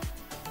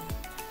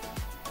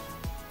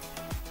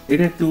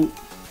 এটা একটু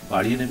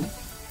বাড়িয়ে নেব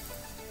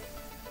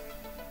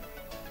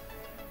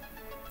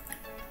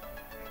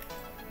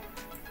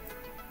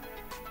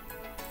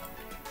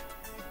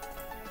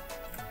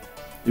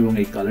এবং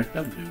এই কালারটা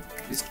ব্লু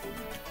পেস্ট করব।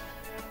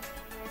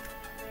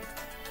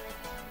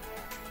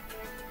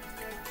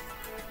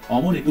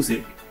 অমর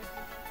 21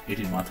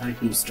 এটির মাথা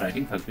একটু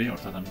স্ট্রাইকিং থাকবে,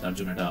 অর্থাৎ আমি তার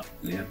জন্য একটা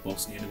লেয়ার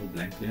বক্স নিয়ে নেব,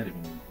 ব্ল্যাঙ্ক লেয়ার,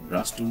 এবং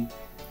ব্রাশ টুল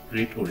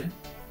ক্রিয়েট করে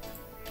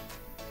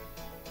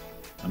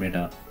আমি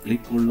এটা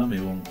ক্লিক করলাম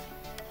এবং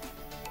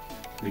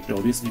ক্লিকটা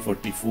অবভিয়াসলি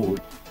 44।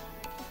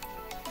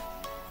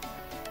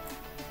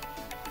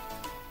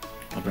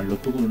 আপনারা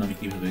লক্ষ্য করুন আমি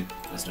কিভাবে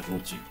কাজটা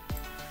করছি।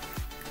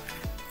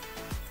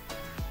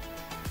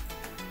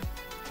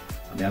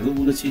 আমি আগেও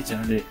বলেছি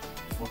চ্যানেলে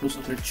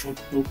ফটোশপের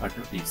ছোট্ট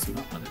খাটো টিপসগুলো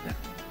আপনাদের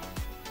দেখাবো।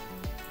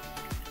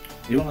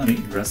 এবং আমি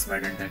ব্রাশ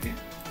প্যাটার্নটাকে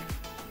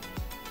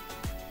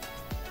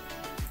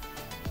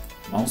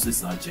মাউসের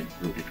সাহায্যে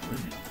রোটেট করে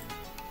নিলাম।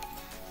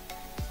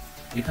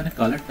 এখানে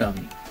কালারটা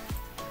আমি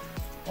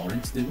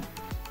অরেঞ্জ দেব,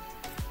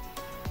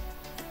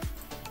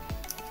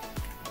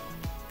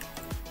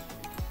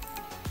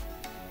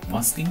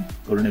 মাস্কিং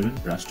করে নেবেন,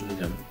 ব্রাশ টুলে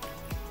যাবেন,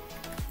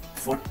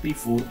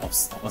 44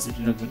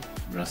 অপাসিটি রাখবেন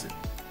ব্রাশের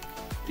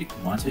ঠিক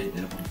মাঝে,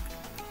 এরকম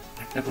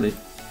একটা করে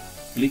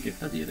ক্লিক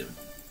একটা দিয়ে দেবেন।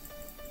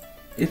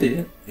 এতে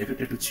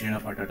এফেক্ট একটু ছেঁড়া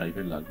ফাটা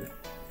টাইপের লাগবে।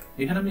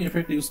 এখানে আপনি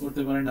এফেক্ট ইউজ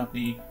করতে পারেন,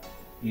 আপনি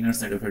ইনার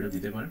সাইড এফেক্টও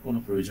দিতে পারেন, কোনো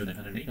প্রয়োজন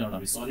এখানে নেই, কারণ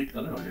আমি সলিড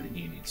কালার অলরেডি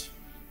নিয়ে নিয়েছি।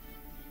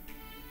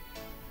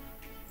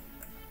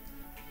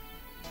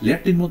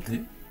 লেয়ারটির মধ্যে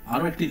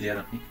আরো একটি লেয়ার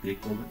আপনি ক্লিক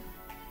করবেন,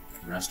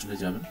 ব্রাশ টুলে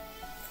যাবেন,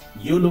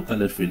 ইয়েলো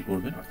কালার ফিল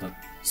করবেন, অর্থাৎ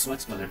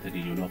সোয়াচ কালার থেকে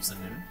ইয়েলো অপশন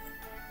নেবেন,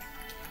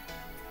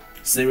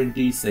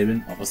 77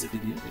 অপাসিটি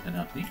দিয়ে এখানে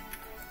আপনি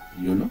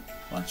ইয়েলো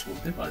পাঞ্চ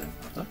করতে পারেন,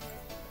 অর্থাৎ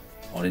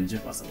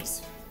অরেঞ্জের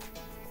পাশাপাশি।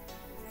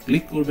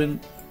 ক্লিক করবেন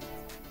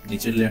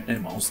নিচের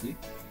লেয়ারটায় মাউস ক্লিক,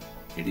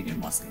 এটিকে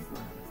মাস্কিং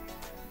করে নেবেন।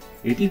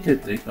 এটির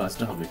ক্ষেত্রে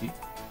কাজটা হবে কি,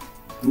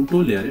 দুটো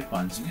লেয়ারের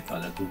পাঞ্চিং এ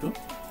কালার দুটো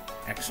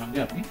একসঙ্গে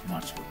আপনি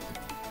মার্চ করতে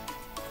পারেন।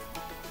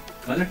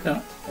 কালারটা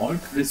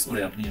অল্ট প্রেস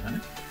করে আপনি এখানে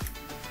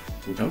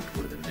পুট আউট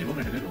করে দেবেন এবং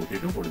এটাকে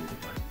রোটেটও করে দিতে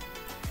পারেন।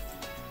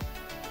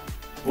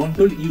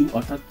 কন্ট্রোল ইউ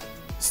অর্থাৎ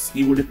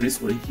কিবোর্ডে প্রেস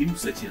করে হিউ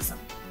স্যাচুরেশন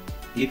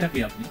এটাকে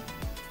আপনি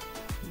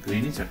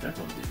গ্রেনিশ একটা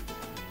টোন দিয়ে দিতে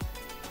পারেন।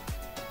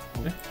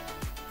 ওকে,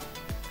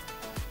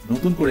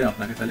 নতুন করে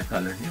আপনাকে তাহলে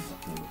কালার নিয়ে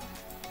ভাবতে হবে।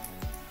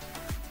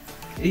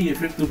 এই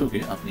এফেক্ট দুটোকে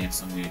আপনি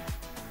একসঙ্গে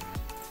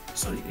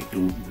একটু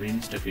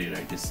গ্রেনিশটাকে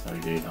রাইট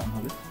সাইডে ডাউন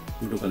হবে,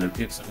 দুটো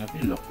কালারকে একসঙ্গে আপনি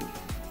লক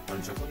করবেন,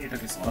 কারণ যখন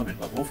এটাকে সরাবেন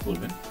বা মুভ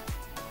করবেন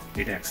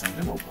এটা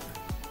একসঙ্গে মুভ হবে।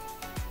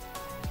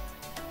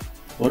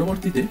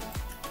 পরবর্তীতে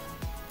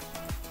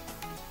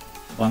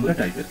বাংলা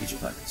টাইপের কিছু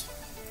কাজ আছে,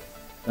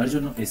 তার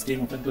জন্য এসটিএম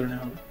ওপেন করে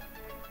নেওয়া হবে।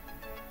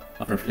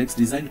 আপনার ফ্লেক্স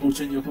ডিজাইন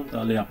করছেন যখন,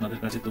 তাহলে আপনাদের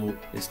কাছে তো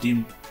এসটিএম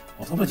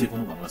অথবা যে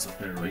কোনো বাংলা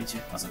সফটওয়্যার রয়েছে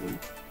আশা করি।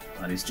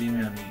 আর এসটিএম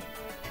এ আমি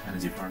এখানে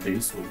যে ফন্টটা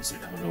ইউজ করব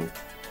সেটা হলো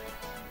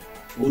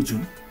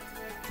অর্জুন,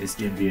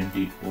 এসটিএম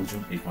বিএনটি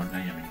অর্জুন, এই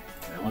ফন্টটাই আমি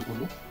ব্যবহার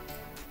করব।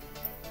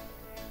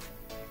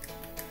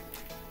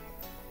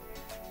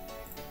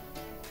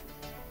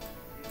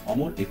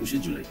 অমর 21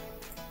 জুলাই,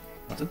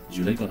 অর্থাৎ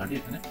জুলাই কথাটি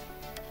এখানে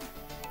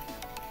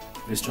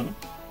পেস্ট হলো।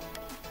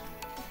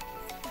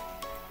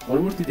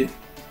 পরবর্তীতে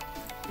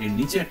এর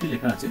নিচে একটি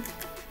লেখা আছে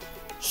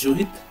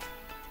শহীদ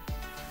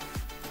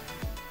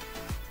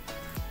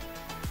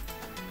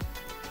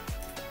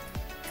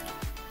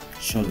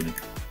স্মরণে।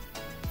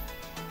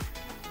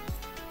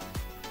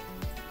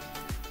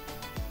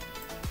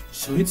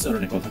 শহীদ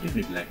স্মরণে কথাটি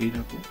আমি ব্ল্যাকেই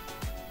রাখবো,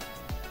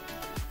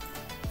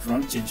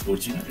 ফ্রন্ট চেঞ্জ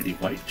করছি না, এটি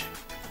হোয়াইট।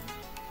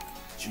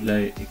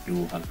 চুলায় একটু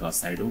হালকা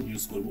সাইডও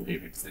ইউজ করবো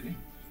এফেক্টস থেকে।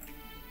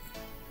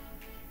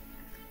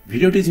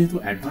 ভিডিওটি যেহেতু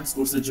অ্যাডভান্স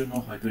কোর্সের জন্য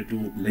হয়তো একটু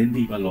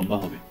লেন্দি বা লম্বা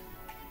হবে,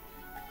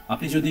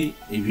 আপনি যদি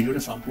এই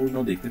ভিডিওটা সম্পূর্ণ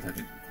দেখতে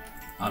থাকেন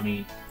আমি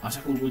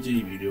আশা করব যে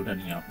এই ভিডিওটা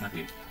নিয়ে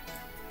আপনাকে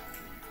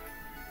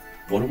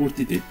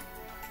পরবর্তীতে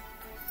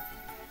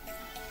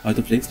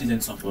হয়তো ফ্লেক্স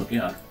ডিজাইন সম্পর্কে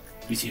আর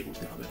পিছিয়ে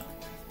পড়তে হবে না।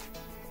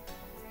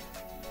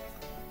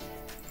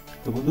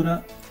 তো বন্ধুরা,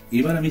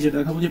 এবার আমি যেটা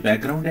দেখাবো যে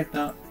ব্যাকগ্রাউন্ডে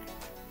একটা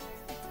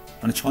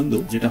মানে ছন্দ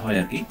যেটা হয়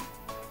আর কি,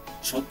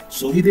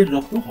 শহীদের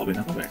রক্ত হবে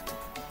না তো ব্যর্থ,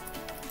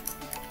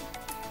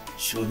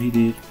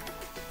 শহীদের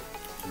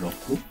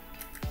রক্ত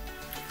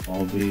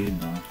হবে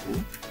না তো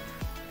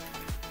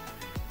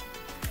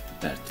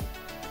ব্যর্থ।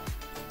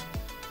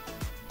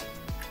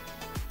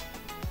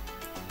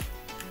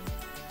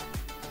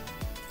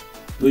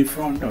 তো এই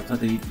ফ্রন্ট অর্থাৎ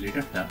এই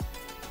লেটারটা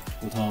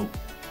কোথাও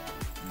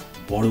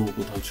বড়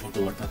কোথাও ছোট,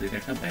 অর্থাৎ এটা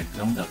একটা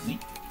ব্যাকগ্রাউন্ড আপনি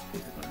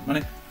করতে পারেন। মানে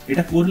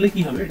এটা করলে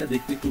কি হবে, এটা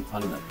দেখতে একটু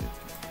ভালো লাগবে।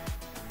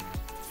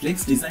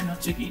 ফ্লেক্স ডিজাইন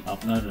হচ্ছে কি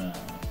আপনার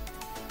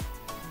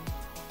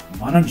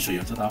মানানসই,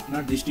 অর্থাৎ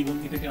আপনার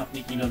দৃষ্টিভঙ্গি থেকে আপনি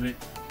কিভাবে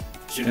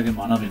সেটাকে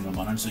মানাবেন বা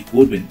মানানসই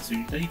করবেন,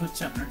 সেটাই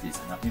হচ্ছে আপনার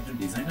ডিজাইন। আপনি একজন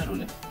ডিজাইনার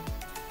হলে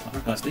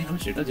আপনার কাজটাই হবে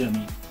সেটা যে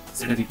আমি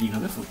সেটাকে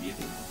কিভাবে ফুটিয়ে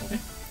তুলব। ওকে,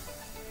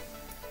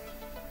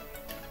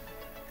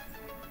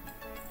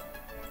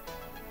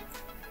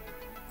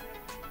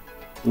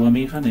 তো আমি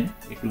এখানে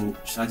একটু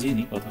সাজিয়ে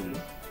নিই কথাগুলো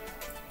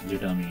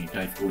যেটা আমি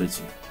টাইপ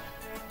করেছি।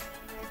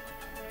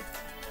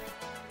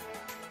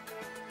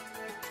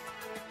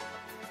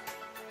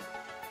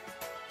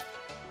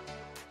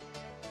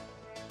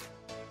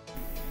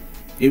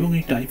 এবং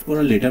এই টাইপ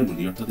করা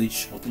লেটারগুলি, অর্থাৎ এই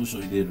শত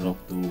শহীদের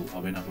রক্ত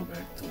হবে না কো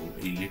ব্যর্থ,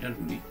 এই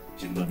লেটারগুলি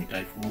যেগুলো আমি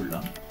টাইপ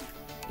করলাম,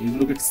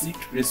 এগুলোকে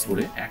শিফট প্রেস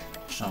করে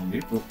একসঙ্গে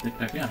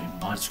প্রত্যেকটাকে আমি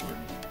মার্জ করে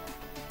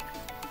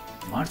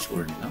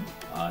নিলাম।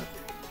 আর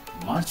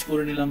মার্জ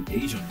করে নিলাম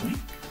এই জন্যই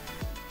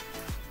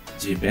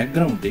যে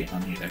ব্যাকগ্রাউন্ডে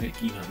আমি এটাকে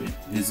কিভাবে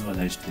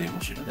ভিজুয়ালাইজ দেবো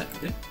সেটা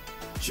দেখাতে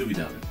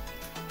সুবিধা হবে।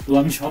 তো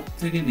আমি সব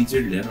থেকে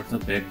নিচের লেয়ার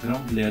অর্থাৎ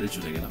ব্যাকগ্রাউন্ড লেয়ারে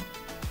চলে গেলাম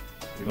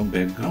এবং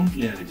ব্যাকগ্রাউন্ড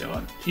লেয়ারে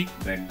যাওয়ার ঠিক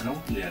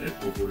ব্যাকগ্রাউন্ড লেয়ারের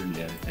ওপরের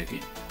লেয়ারে থেকে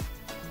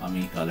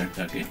আমি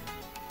কালারটাকে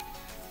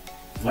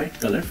হোয়াইট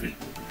কালার ফিল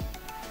করব।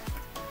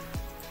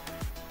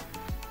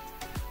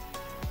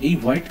 এই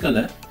হোয়াইট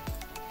কালার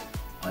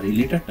আর এই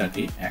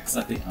লেটারটাকে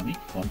একসাথে আমি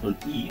কন্ট্রোল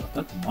ই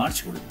অর্থাৎ মার্জ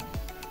করে দেব।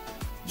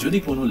 যদি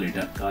কোনো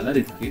লেটার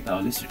কালারে থাকে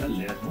তাহলে সেটা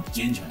লেয়ার মোড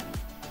চেঞ্জ হয় না,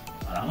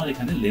 আর আমার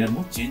এখানে লেয়ার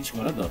মোড চেঞ্জ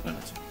করার দরকার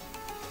আছে।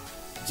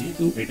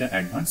 যেহেতু এটা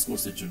অ্যাডভান্স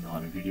কোর্সের জন্য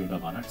আমি ভিডিওটা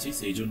বানাচ্ছি,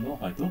 সেই জন্য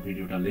হয়তো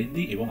ভিডিওটা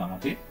লেন্দি এবং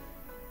আমাকে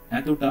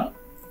এতটা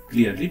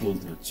ক্লিয়ারলি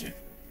বলতে হচ্ছে।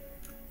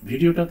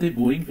 ভিডিওটাতে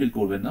বোরিং ফিল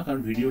করবেন না,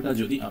 কারণ ভিডিওটা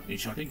যদি আপনি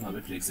সঠিকভাবে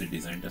ফ্লেক্সের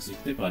ডিজাইনটা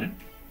শিখতে পারেন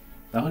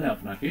তাহলে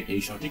আপনাকে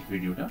এই সঠিক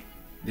ভিডিওটা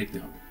দেখতে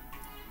হবে।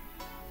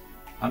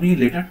 আমি এই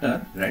লেটারটার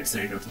রাইট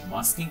সাইড অর্থাৎ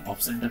মাস্কিং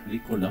অপশনটা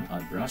ক্লিক করলাম,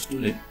 আর ব্রাশ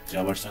টুলে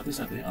যাওয়ার সাথে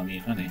সাথে আমি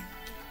এখানে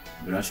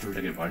ব্রাশ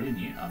টুলটাকে বাড়িয়ে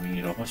নিয়ে আমি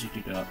এর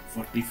অপাসিটিটা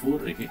 44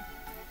 রেখে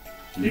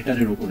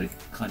লেটারের উপরে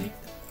খানিক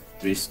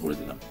প্রেস করে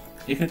দিলাম।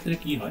 এক্ষেত্রে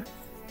কি হয়,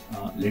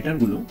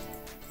 লেটারগুলো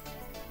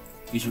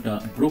কিছুটা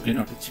ব্রোকেন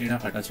অর্থাৎ ছেঁড়া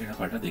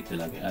ফাটা দেখতে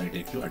লাগে, আর এটা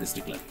একটু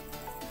আর্টিস্টিক লাগে।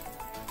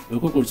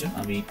 লক্ষ্য করছেন,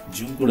 আমি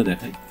জুম করে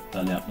দেখাই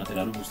তাহলে আপনাদের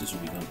আরো বুঝতে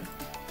সুবিধা হবে।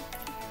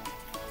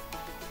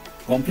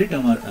 কমপ্লিট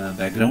আমার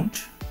ব্যাকগ্রাউন্ড।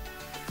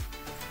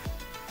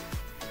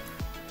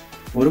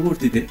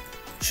 পরবর্তীতে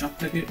সব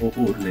থেকে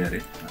ওপর লেয়ারে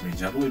আমি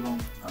যাব এবং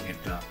আমি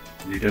একটা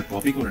লেটার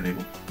কপি করে নেব।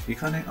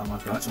 এখানে আমার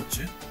কাজ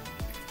হচ্ছে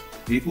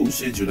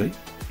 21শে জুলাই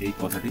এই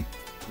কথাটি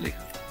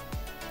লেখা,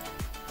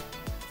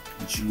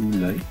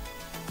 জুলাই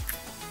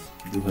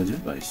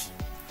 2022।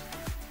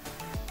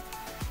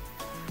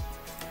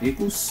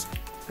 21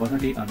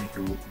 কথাটি আমি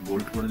একটু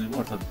বোল্ড করে নেব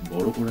অর্থাৎ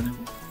বড় করে নেব।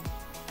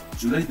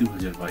 জুলাই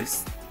 2022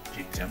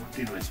 ঠিক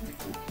যেমনটি রয়েছে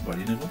একটু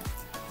বাড়িয়ে নেব,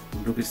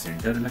 দুটোকে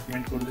সেন্টার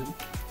অ্যালাইনমেন্ট করে দেব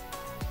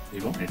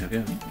এবং এটাকে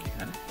আমি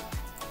এখানে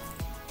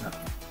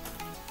রাখবো।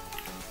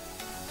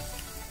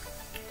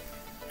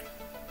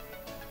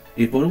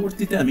 এর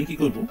পরবর্তীতে আমি কি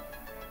করব,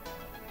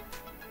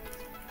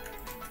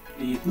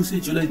 21শে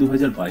জুলাই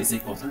 2022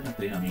 এই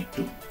কথাটাতে আমি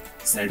একটু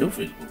শ্যাডো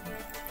ফিল করব।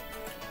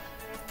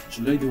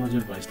 জুলাই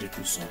 2022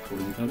 একটু সফট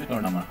করে দিতে হবে,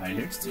 কারণ আমার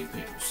হাইলাইটস যেহেতু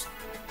 21।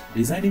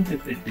 ডিজাইনিং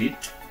ক্ষেত্রে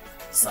ডেট,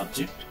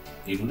 সাবজেক্ট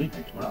এগুলোই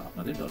হাইড করা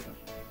আপনাদের দরকার।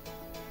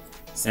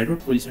 শ্যাডোর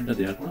পজিশনটা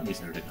দেওয়ার পর আমি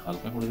শ্যাডোটাকে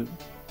হালকা করে দেবো।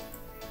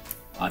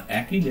 আর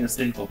একই লেয়ার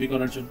স্টাইল কপি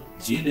করার জন্য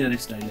যে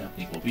লেয়ারের স্টাইলে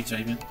আপনি কপি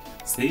চাইবেন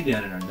সেই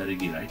লেয়ারের আন্ডারে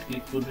গিয়ে রাইট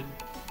ক্লিক করবেন,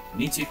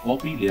 নিচে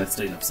কপি লেয়ার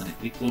স্টাইল অপশনে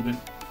ক্লিক করবেন।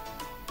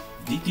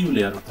 দ্বিতীয়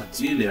লেয়ার অর্থাৎ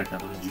যে লেয়ারটা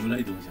হলো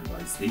জুলাই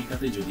 2022,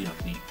 সেইটাতে যদি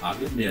আপনি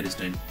আগের লেয়ার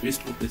স্টাইল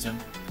পেস্ট করতে চান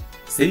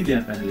সেই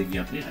লেয়ার প্যানেলে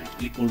গিয়ে আপনি রাইট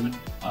ক্লিক করবেন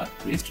আর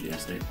পেস্ট লেয়ার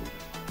স্টাইল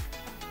করবেন।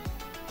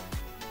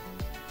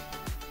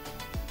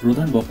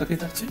 প্রধান বক্তা কে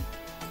থাকছে,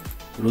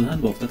 প্রধান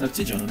বক্তা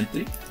থাকছে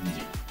জননেত্রী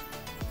নিজে।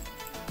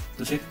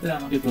 তো সেক্ষেত্রে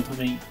আমাকে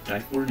প্রথমেই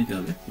টাইপ করে নিতে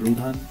হবে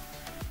প্রধান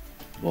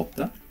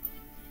বক্তা,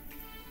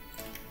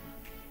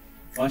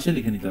 পাশে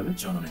লিখে নিতে হবে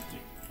জননেত্রী,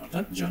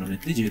 অর্থাৎ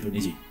জননেত্রী যেহেতু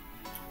নিজেই।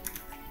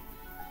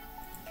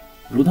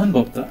 প্রধান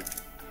বক্তা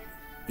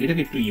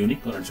এটাকে একটু ইউনিক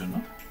করার জন্য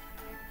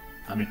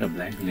আমি একটা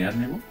ব্ল্যাঙ্ক লেয়ার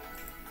নেব।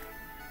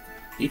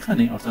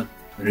 এখানে অর্থাৎ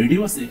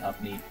রেডিয়াসে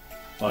আপনি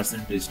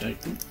পার্সেন্টেজটা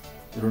একটু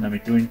ধরুন আমি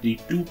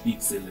 22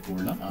 পিক্সেল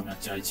করলাম, আমরা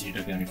চাইছি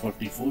এটাকে আমি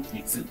 44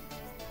 পিক্সেল।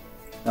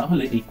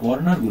 তাহলে এই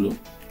কর্নারগুলো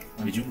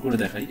আমি জুম করে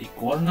দেখাই, এই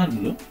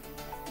কর্নারগুলো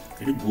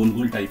একটু গোল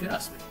গোল টাইপের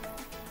আসবে।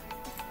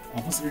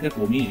 অপাসিটিটা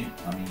কমিয়ে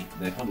আমি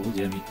দেখাবো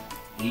যে আমি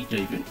এই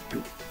টাইপের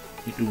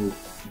একটু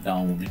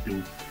ডাউন একটু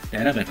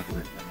ট্যারা ব্যাকা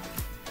করে দিলাম।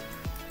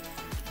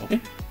 ওকে,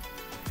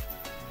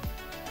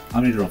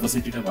 আমি এর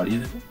অপাসিটিটা বাড়িয়ে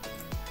দেব,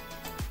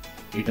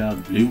 এটা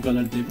ব্লু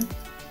কালার দেব।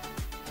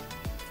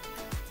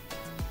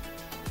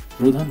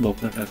 প্রধান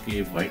বক্তাটাকে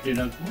হোয়াইটে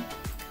রাখবো।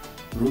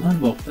 প্রধান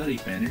বক্তার এই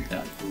প্যানেলটা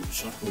একটু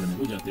শর্ট করে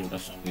নেব যাতে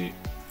ওটার সঙ্গে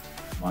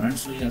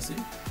মানানসই আসে।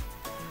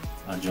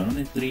 আর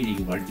জননেত্রী এই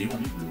ওয়ার্ড দিয়েও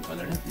আমি ব্লু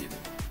কালারটা দিয়ে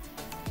দেব।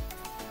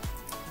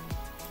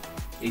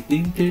 এই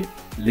তিনটে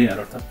লেয়ার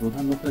অর্থাৎ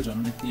প্রধান বক্তা,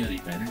 জননেত্রী আর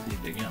এই প্যানেল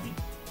তিনটেকে আমি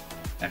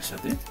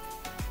একসাথে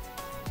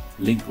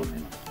লিঙ্ক করে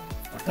নিলাম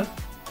অর্থাৎ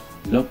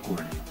লক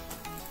করে নিলাম।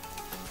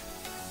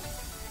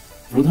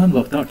 প্রধান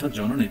বক্তা অর্থাৎ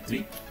জননেত্রী,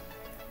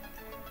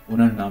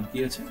 ওনার নাম কি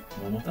আছে,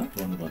 মমতা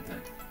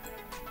বন্দ্যোপাধ্যায়।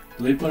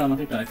 তো এরপর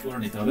আমাকে টাইপ করে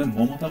নিতে হবে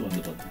মমতা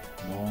বন্দ্যোপাধ্যায়,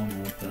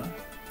 মমতা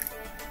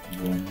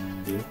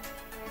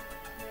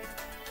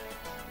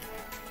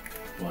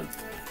পদ।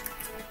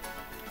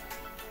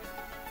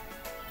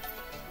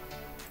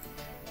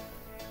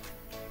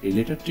 এই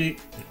লেটারটি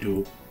একটু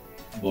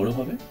বড়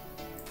হবে।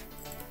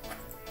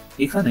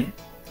 এখানে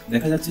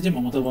দেখা যাচ্ছে যে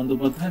মমতা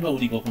বন্দ্যোপাধ্যায় বা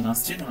উনি কখন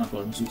আসছেন ওনার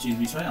কর্মসূচির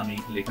বিষয়ে আমি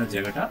লেখার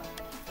জায়গাটা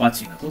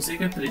পাচ্ছি না। তো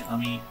সেক্ষেত্রে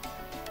আমি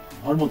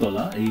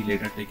ধর্মতলা এই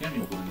লেটারটাকে আমি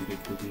উপরের দিকে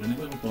একটু তুলে নেব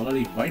এবং তলার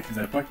এই হোয়াইট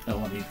ব্যাপারটাও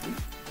আমি একটু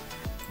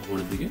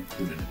উপরের দিকে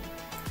তুলে নেব।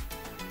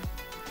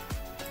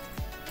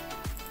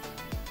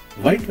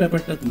 হোয়াইট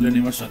ব্যাপারটা তুলে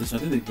নেওয়ার সাথে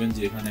সাথে দেখবেন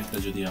যে এখানে একটা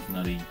যদি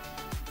আপনার এই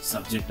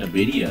সাবজেক্টটা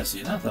বেরিয়ে আসে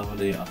না,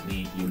 তাহলে আপনি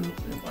ইউরোর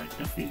উপরে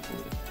হোয়াইটটা ফিল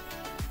করবেন।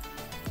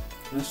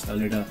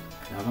 তাহলে এটা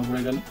ঢাকা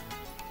পড়ে গেল।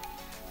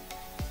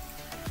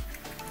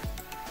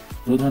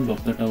 প্রধান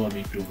বক্তাটাও আমি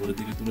একটু উপরের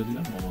দিকে তুলে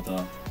দিলাম, মমতা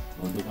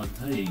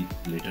বন্দ্যোপাধ্যায়। এই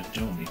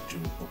লেটারটাও আমি একটু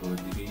উপরের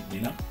দিকে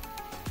নিলাম।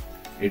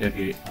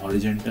 এটাকে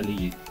হরিজন্টালি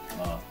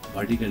বা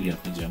ভার্টিক্যালি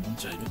আপনি যেমন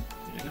চাইবেন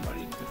এটাকে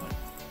বাড়িয়ে নিতে পারেন।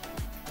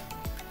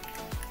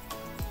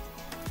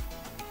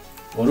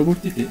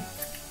 পরবর্তীতে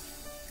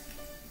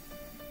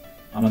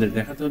আমাদের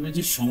দেখাতে হবে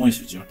যে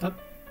সময়সূচি, অর্থাৎ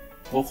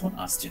কখন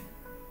আসছেন।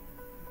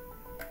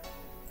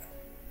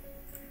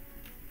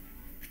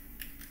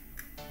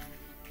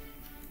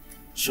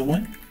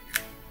 সময়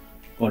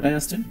কটায়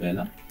আসছেন?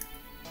 বেলা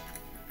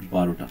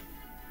 12টা,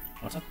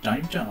 অর্থাৎ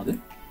টাইমটা আমাদের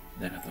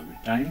দেখাতে হবে।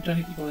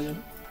 টাইমটাকে কি করা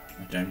যাবে?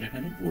 টাইমটা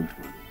এখানে বোল্ড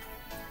করে দেব।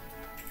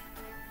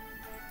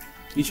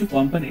 কিছু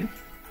কোম্পানির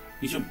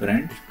কিছু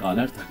ব্র্যান্ড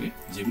কালার থাকে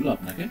যেগুলো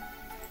আপনাকে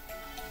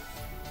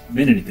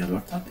মেনে নিতে হবে,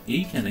 অর্থাৎ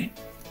এইখানে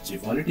যে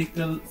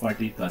পলিটিক্যাল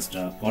পার্টির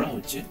কাজটা করা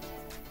হচ্ছে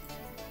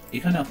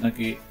এখানে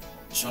আপনাকে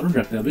স্মরণ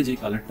রাখতে হবে যে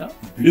কালারটা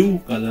ব্লু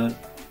কালার,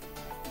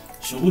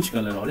 সবুজ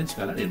কালার, অরেঞ্জ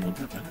কালার এর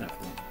মধ্যে আপনাকে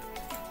রাখতে হবে।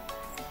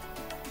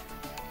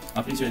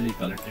 আপনি চাইলে এই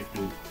কালারটা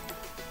একটু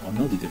অন্য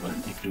দিতে পারেন,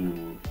 একটু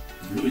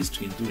ব্লুইস্ট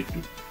কিন্তু একটু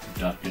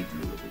ডার্কের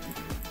ব্লু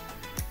দিতে পারেন।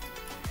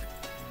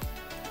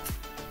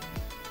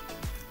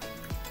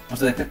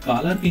 অর্থাৎ একটা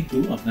কালার কিন্তু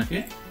আপনাকে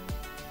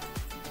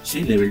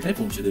সেই লেভেলটায়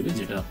পৌঁছে দেবে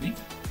যেটা আপনি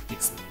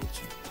এক্সপেক্ট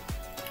করছেন।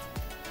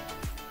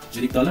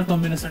 যদি কালার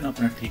কম্বিনেশন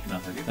আপনার ঠিক না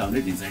থাকে তাহলে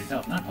ডিজাইনটা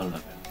আপনার ভালো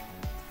লাগবে না।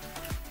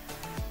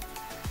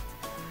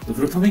 তো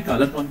প্রথমেই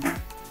কালার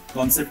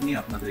কনসেপ্ট নিয়ে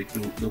আপনাদের একটু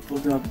লক্ষ্য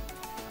করতে হবে।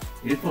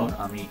 এরপর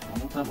আমি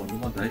মমতা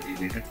বন্দ্যোপাধ্যায় এই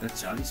লেটারটা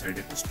চারি সাইডে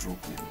একটা স্ট্রোক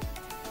দেব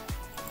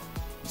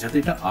যাতে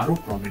এটা আরো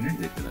প্রমিনেন্ট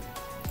দেখতে লাগে।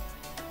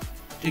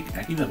 ঠিক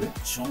একইভাবে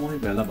সময়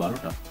বেলা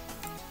 12টা,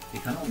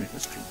 এখানেও আমি একটা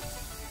স্ট্রোক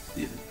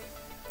দিয়ে দেব।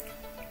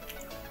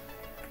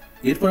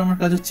 এরপর আমার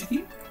কাজ হচ্ছে কি,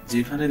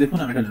 যেখানে দেখুন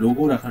আমি একটা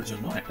লোগো রাখার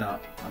জন্য একটা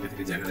আগে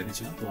থেকে জায়গা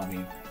রেখেছিলাম, তো আমি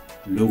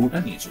লোগোটা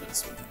নিয়ে চলে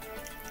আসবো।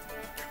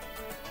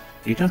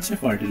 এটা হচ্ছে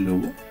পার্টির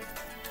লোগো।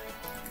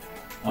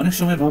 অনেক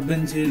সময়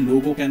ভাববেন যে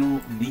লোগো কেন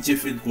নিচে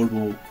ফিল করব,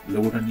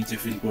 লোগোটা নিচে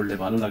ফিল করলে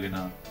ভালো লাগে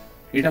না।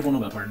 এটা কোনো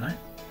ব্যাপার নয়।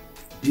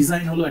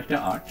 ডিজাইন হলো একটা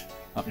আর্ট।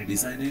 আপনি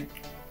ডিজাইনে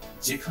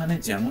যেখানে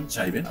যেমন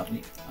চাইবেন আপনি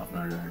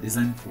আপনার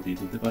ডিজাইন ফুটিয়ে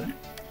তুলতে পারেন।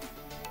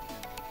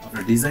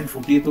 আপনার ডিজাইন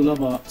ফুটিয়ে তোলা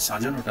বা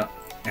সাজানোটা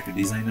একটা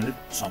ডিজাইনারের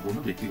সম্পূর্ণ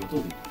ব্যক্তিগত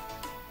অধিকার।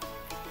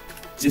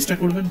 চেষ্টা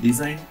করবেন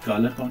ডিজাইন,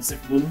 কালার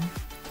কনসেপ্ট বলুন,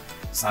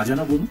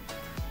 সাজানো বলুন,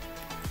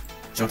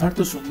 যথার্থ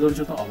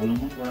সৌন্দর্যতা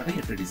অবলম্বন করাটাই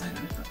একটা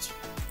ডিজাইনারের কাজ।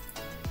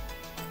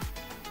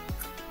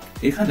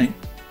 এখানে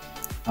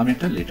আমি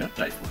একটা লেটার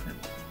টাইপ করে নেব।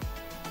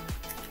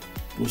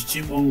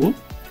 পশ্চিমবঙ্গ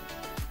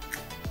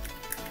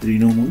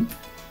তৃণমূল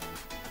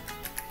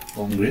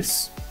কংগ্রেস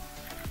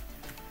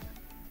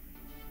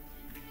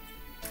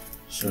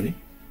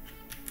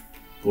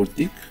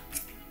কর্তৃক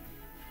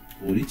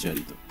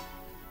পরিচালিত।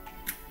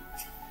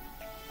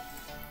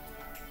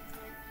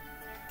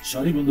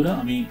 সরি বন্ধুরা,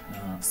 আমি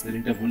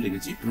স্পেলিংটা ভুল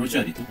লিখেছি।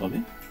 প্রচারিত হবে,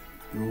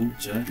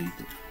 প্রচারিত।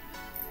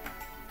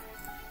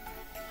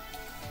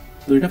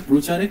 তো এটা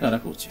প্রচারে কারা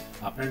করছে?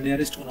 আপনার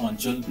নিয়ারেস্ট কোনো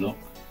অঞ্চল, ব্লক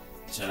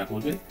যারা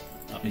করবে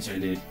আপনি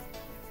চাইলে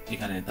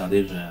এখানে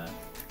তাদের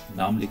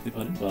নাম লিখতে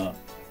পারেন বা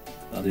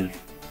তাদের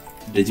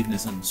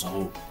ডেজিগনেশন সহ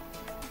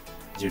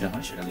যেটা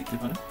হয় সেটা লিখতে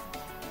পারেন।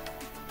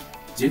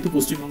 যেহেতু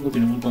পশ্চিমবঙ্গ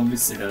তৃণমূল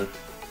কংগ্রেস সেটার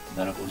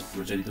দ্বারা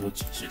প্রচারিত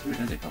হচ্ছে সেটা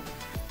এটা লেখা হবে।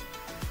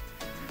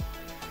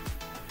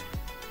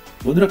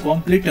 বন্ধুরা,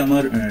 কমপ্লিট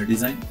আমার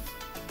ডিজাইন।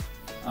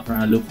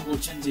 আপনারা লক্ষ্য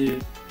করছেন যে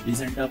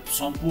ডিজাইনটা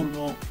সম্পূর্ণ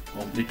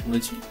কমপ্লিট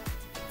করেছি।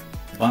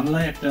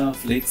 বাংলায় একটা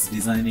ফ্লেক্স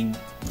ডিজাইনিং,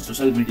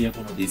 সোশ্যাল মিডিয়া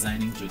কোনো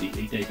ডিজাইনিং যদি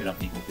এই টাইপের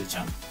আপনি করতে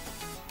চান,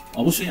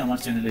 অবশ্যই আমার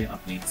চ্যানেলে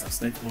আপনি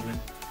সাবস্ক্রাইব করবেন,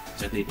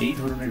 যাতে এই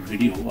ধরনের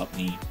ভিডিও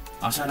আপনি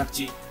আশা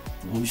রাখছি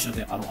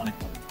ভবিষ্যতে আরো অনেক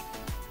পাবেন।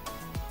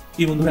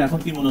 কি বন্ধুরা, এখন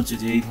কি মনে হচ্ছে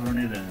যে এই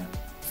ধরনের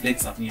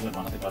ফ্লেক্স আপনি এবার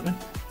বানাতে পারবেন?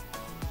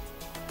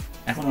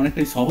 এখন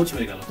অনেকটাই সহজ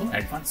হয়ে গেল। তো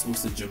অ্যাডভান্স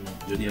কোর্সের জন্য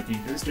যদি আপনি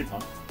ইন্টারেস্টেড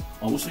হন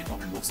অবশ্যই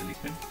কমেন্ট বক্সে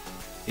লিখবেন।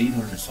 এই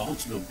ধরনের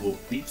সহজলভ্য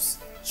টিপস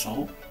সহ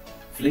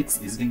ফ্লেক্স,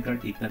 ভিজিটিং কার্ড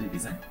ইত্যাদি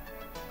ডিজাইন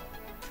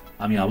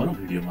আমি আবারও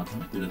ভিডিওর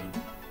মাধ্যমে তুলে ধরবো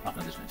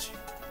আপনাদের কাছে।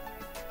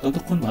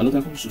 ততক্ষণ ভালো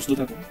থাকুন, সুস্থ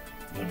থাকুন।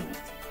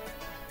 ধন্যবাদ।